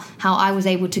book about how I was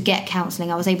able to get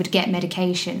counselling, I was able to get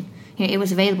medication. You know, it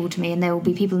was available to me, and there will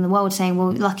be people in the world saying,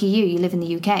 well, lucky you live in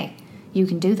the UK. You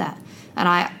can do that. And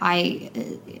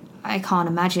I can't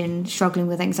imagine struggling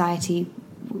with anxiety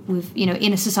with, you know,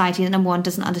 in a society that, number one,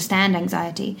 doesn't understand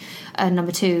anxiety, and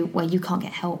number two, where you can't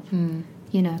get help.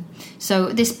 You know, so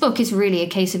this book is really a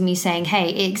case of me saying, hey,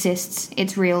 it exists,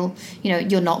 it's real, you know,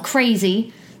 you're not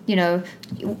crazy, you know,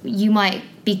 you might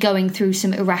be going through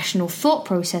some irrational thought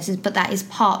processes, but that is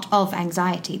part of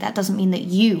anxiety. That doesn't mean that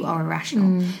you are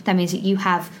irrational. That means that you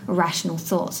have irrational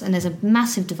thoughts, and there's a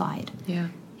massive divide. Yeah.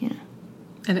 You know.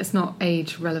 And it's not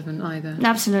age relevant either.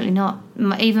 Absolutely not.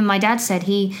 Even my dad said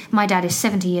my dad is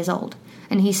 70 years old,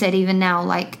 and he said even now,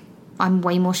 like, I'm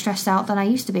way more stressed out than I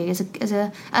used to be as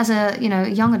a you know,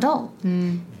 young adult.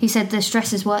 He said the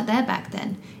stresses weren't there back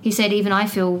then. He said even I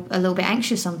feel a little bit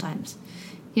anxious sometimes,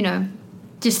 you know,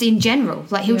 just in general.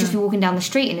 Like he'll just be walking down the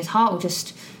street and his heart will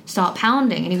just start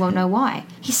pounding and he won't know why.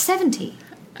 He's 70.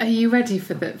 Are you ready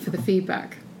for the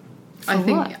feedback?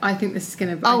 What? I think this is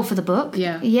going to. Oh, for the book?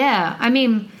 Yeah. I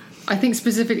mean, I think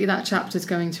specifically that chapter is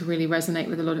going to really resonate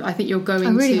with a lot of. I think you're going to.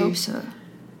 I really hope so.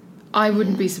 I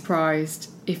wouldn't be surprised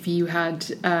if you had,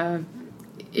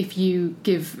 if you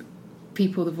give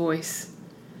people the voice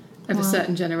of a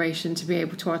certain generation to be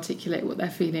able to articulate what they're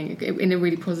feeling in a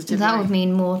really positive way. That would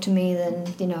mean more to me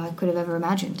than, you know, I could have ever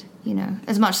imagined, you know.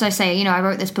 As much as I say, you know, I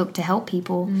wrote this book to help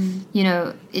people, you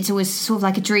know, it's always sort of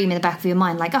like a dream in the back of your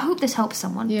mind, like, I hope this helps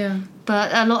someone. Yeah.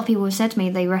 But a lot of people have said to me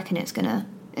they reckon it's gonna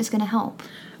help.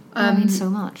 That means so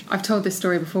much. I've told this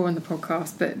story before on the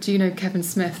podcast, but do you know Kevin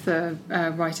Smith, the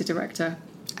writer-director?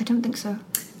 I don't think so.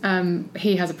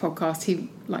 He has a podcast. He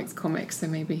likes comics, so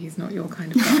maybe he's not your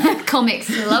kind of guy.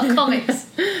 Comics. I love comics.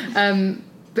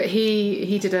 But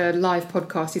he did a live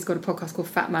podcast. He's got a podcast called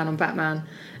Fat Man on Batman.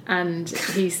 And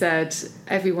he said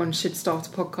everyone should start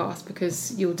a podcast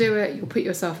because you'll do it, you'll put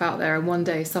yourself out there, and one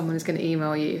day someone is going to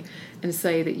email you and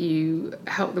say that you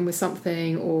helped them with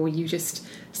something or you just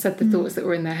said the thoughts that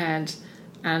were in their head.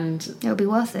 And it'll be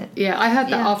worth it. Yeah, I heard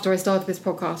that after I started this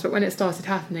podcast, but when it started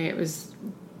happening, it was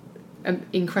an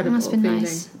incredible must have been feeling.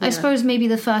 Nice. Yeah. I suppose maybe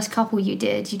the first couple you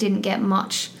didn't get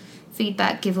much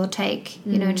feedback, give or take,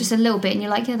 you know, just a little bit, and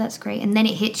you're like, yeah, that's great, and then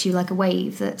it hits you like a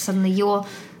wave that suddenly you're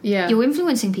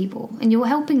influencing people and you're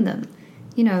helping them,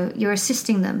 you know, you're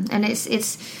assisting them, and it's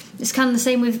kind of the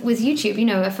same with YouTube. You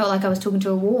know, I felt like I was talking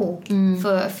to a wall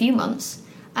for a few months,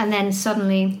 and then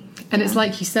suddenly. And it's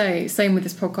like you say, same with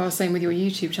this podcast, same with your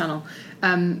YouTube channel.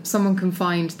 Someone can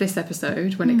find this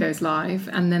episode when it goes live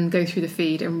and then go through the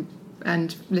feed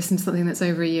and listen to something that's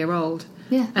over a year old.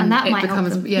 Yeah, and that might help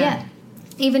them. Yeah.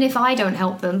 Even if I don't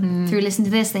help them through listening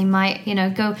to this, they might, you know,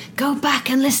 go back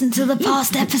and listen to the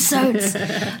past episodes,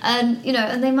 and you know,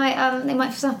 and they might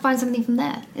find something from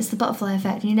there. It's the butterfly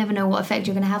effect, and you never know what effect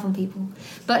you're going to have on people.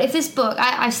 But if this book,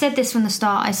 I said this from the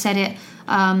start, I said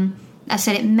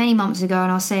it many months ago,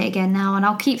 and I'll say it again now, and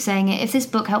I'll keep saying it. If this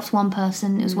book helps one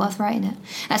person, it was worth writing it.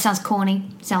 That sounds corny,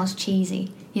 sounds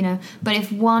cheesy, you know, but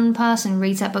if one person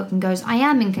reads that book and goes, I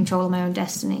am in control of my own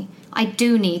destiny, I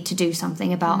do need to do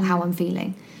something about how I'm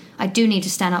feeling, I do need to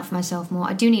stand up for myself more,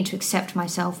 I do need to accept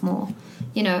myself more,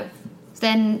 you know,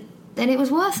 then it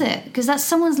was worth it, because that's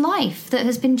someone's life that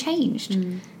has been changed,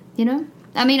 you know.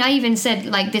 I mean, I even said,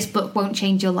 like, this book won't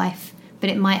change your life, but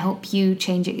it might help you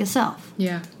change it yourself.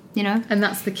 Yeah. You know? And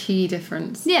that's the key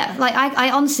difference. Yeah, like,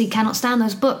 I honestly cannot stand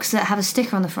those books that have a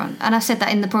sticker on the front, and I've said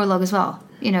that in the prologue as well.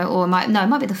 You know, or it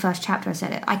might be the first chapter I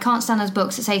said it. I can't stand those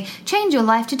books that say, change your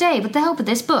life today with the help of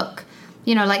this book.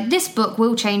 You know, like, this book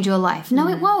will change your life. No,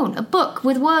 it won't. A book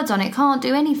with words on it can't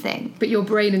do anything. But your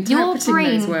brain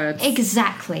interpreting those words.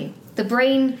 Exactly. The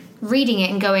brain reading it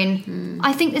and going,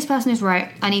 I think this person is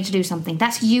right, I need to do something.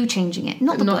 That's you changing it,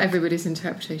 not the book. Not everybody's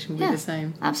interpretation will be the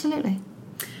same. Absolutely.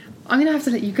 I'm going to have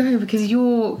to let you go because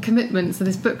your commitments to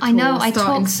this book tour I know, I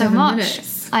start in talk so 7 much.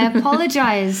 minutes. I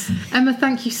apologise. Emma,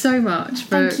 thank you so much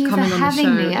for Thank you coming for on the show.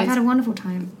 having me. I've had a wonderful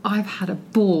time. I've had a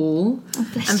ball. Oh,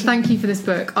 bless and you. thank you for this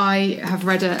book. I have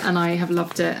read it and I have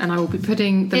loved it, and I will be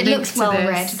putting the link to this. It looks well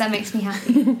read. That makes me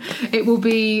happy. It will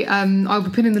be. I'll be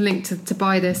putting the link to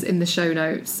buy this in the show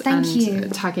notes. Thank and you.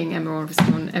 Tagging Emma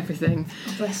obviously on everything.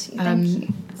 Oh, bless you. Thank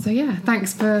you. So yeah,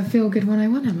 thanks for Feel Good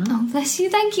 101, Emma. Oh, bless you.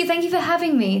 Thank you. Thank you for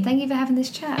having me. Thank you for having this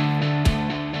chat.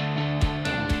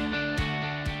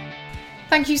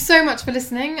 Thank you so much for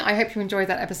listening. I hope you enjoyed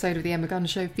that episode of The Emma Gunn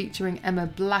Show featuring Emma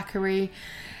Blackery.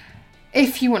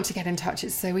 If you want to get in touch,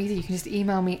 it's so easy. You can just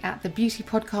email me at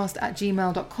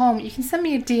thebeautypodcast@gmail.com. You can send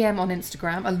me a DM on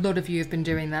Instagram. A lot of you have been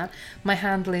doing that. My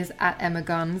handle is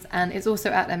 @EmmaGuns, and it's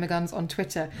also @EmmaGuns on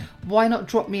Twitter. Why not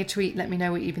drop me a tweet? Let me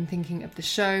know what you've been thinking of the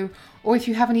show. Or if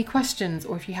you have any questions,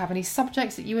 or if you have any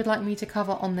subjects that you would like me to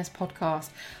cover on this podcast.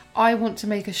 I want to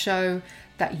make a show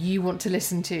that you want to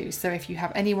listen to. So if you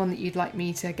have anyone that you'd like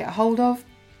me to get a hold of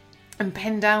and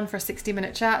pin down for a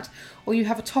 60-minute chat, or you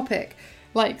have a topic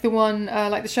like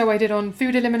the show I did on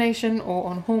food elimination or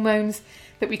on hormones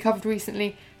that we covered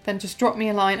recently, then just drop me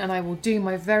a line and I will do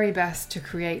my very best to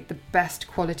create the best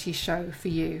quality show for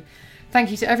you. Thank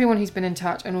you to everyone who's been in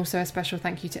touch, and also a special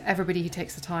thank you to everybody who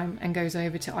takes the time and goes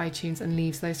over to iTunes and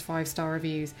leaves those 5-star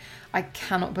reviews. I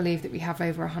cannot believe that we have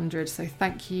over 100, so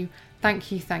thank you, thank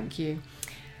you, thank you.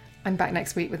 I'm back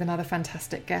next week with another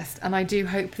fantastic guest, and I do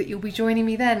hope that you'll be joining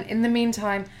me then. In the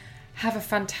meantime, have a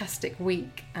fantastic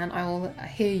week, and I will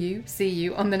see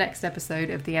you on the next episode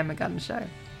of The Emma Gunn Show.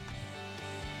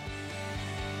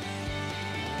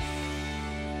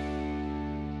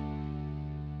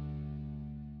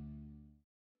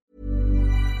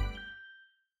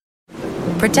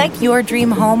 Protect your dream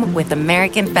home with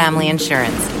American Family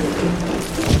Insurance.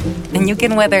 And you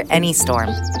can weather any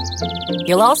storm.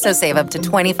 You'll also save up to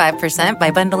 25% by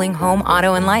bundling home,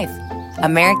 auto, and life.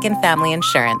 American Family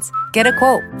Insurance. Get a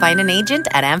quote. Find an agent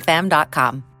at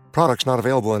amfam.com. Products not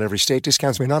available in every state.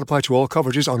 Discounts may not apply to all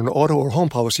coverages on an auto or home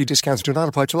policy. Discounts do not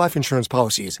apply to life insurance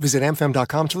policies. Visit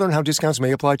amfam.com to learn how discounts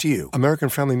may apply to you. American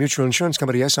Family Mutual Insurance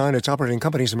Company, SI, and its operating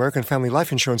companies, American Family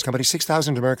Life Insurance Company,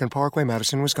 6000 American Parkway,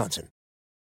 Madison, Wisconsin.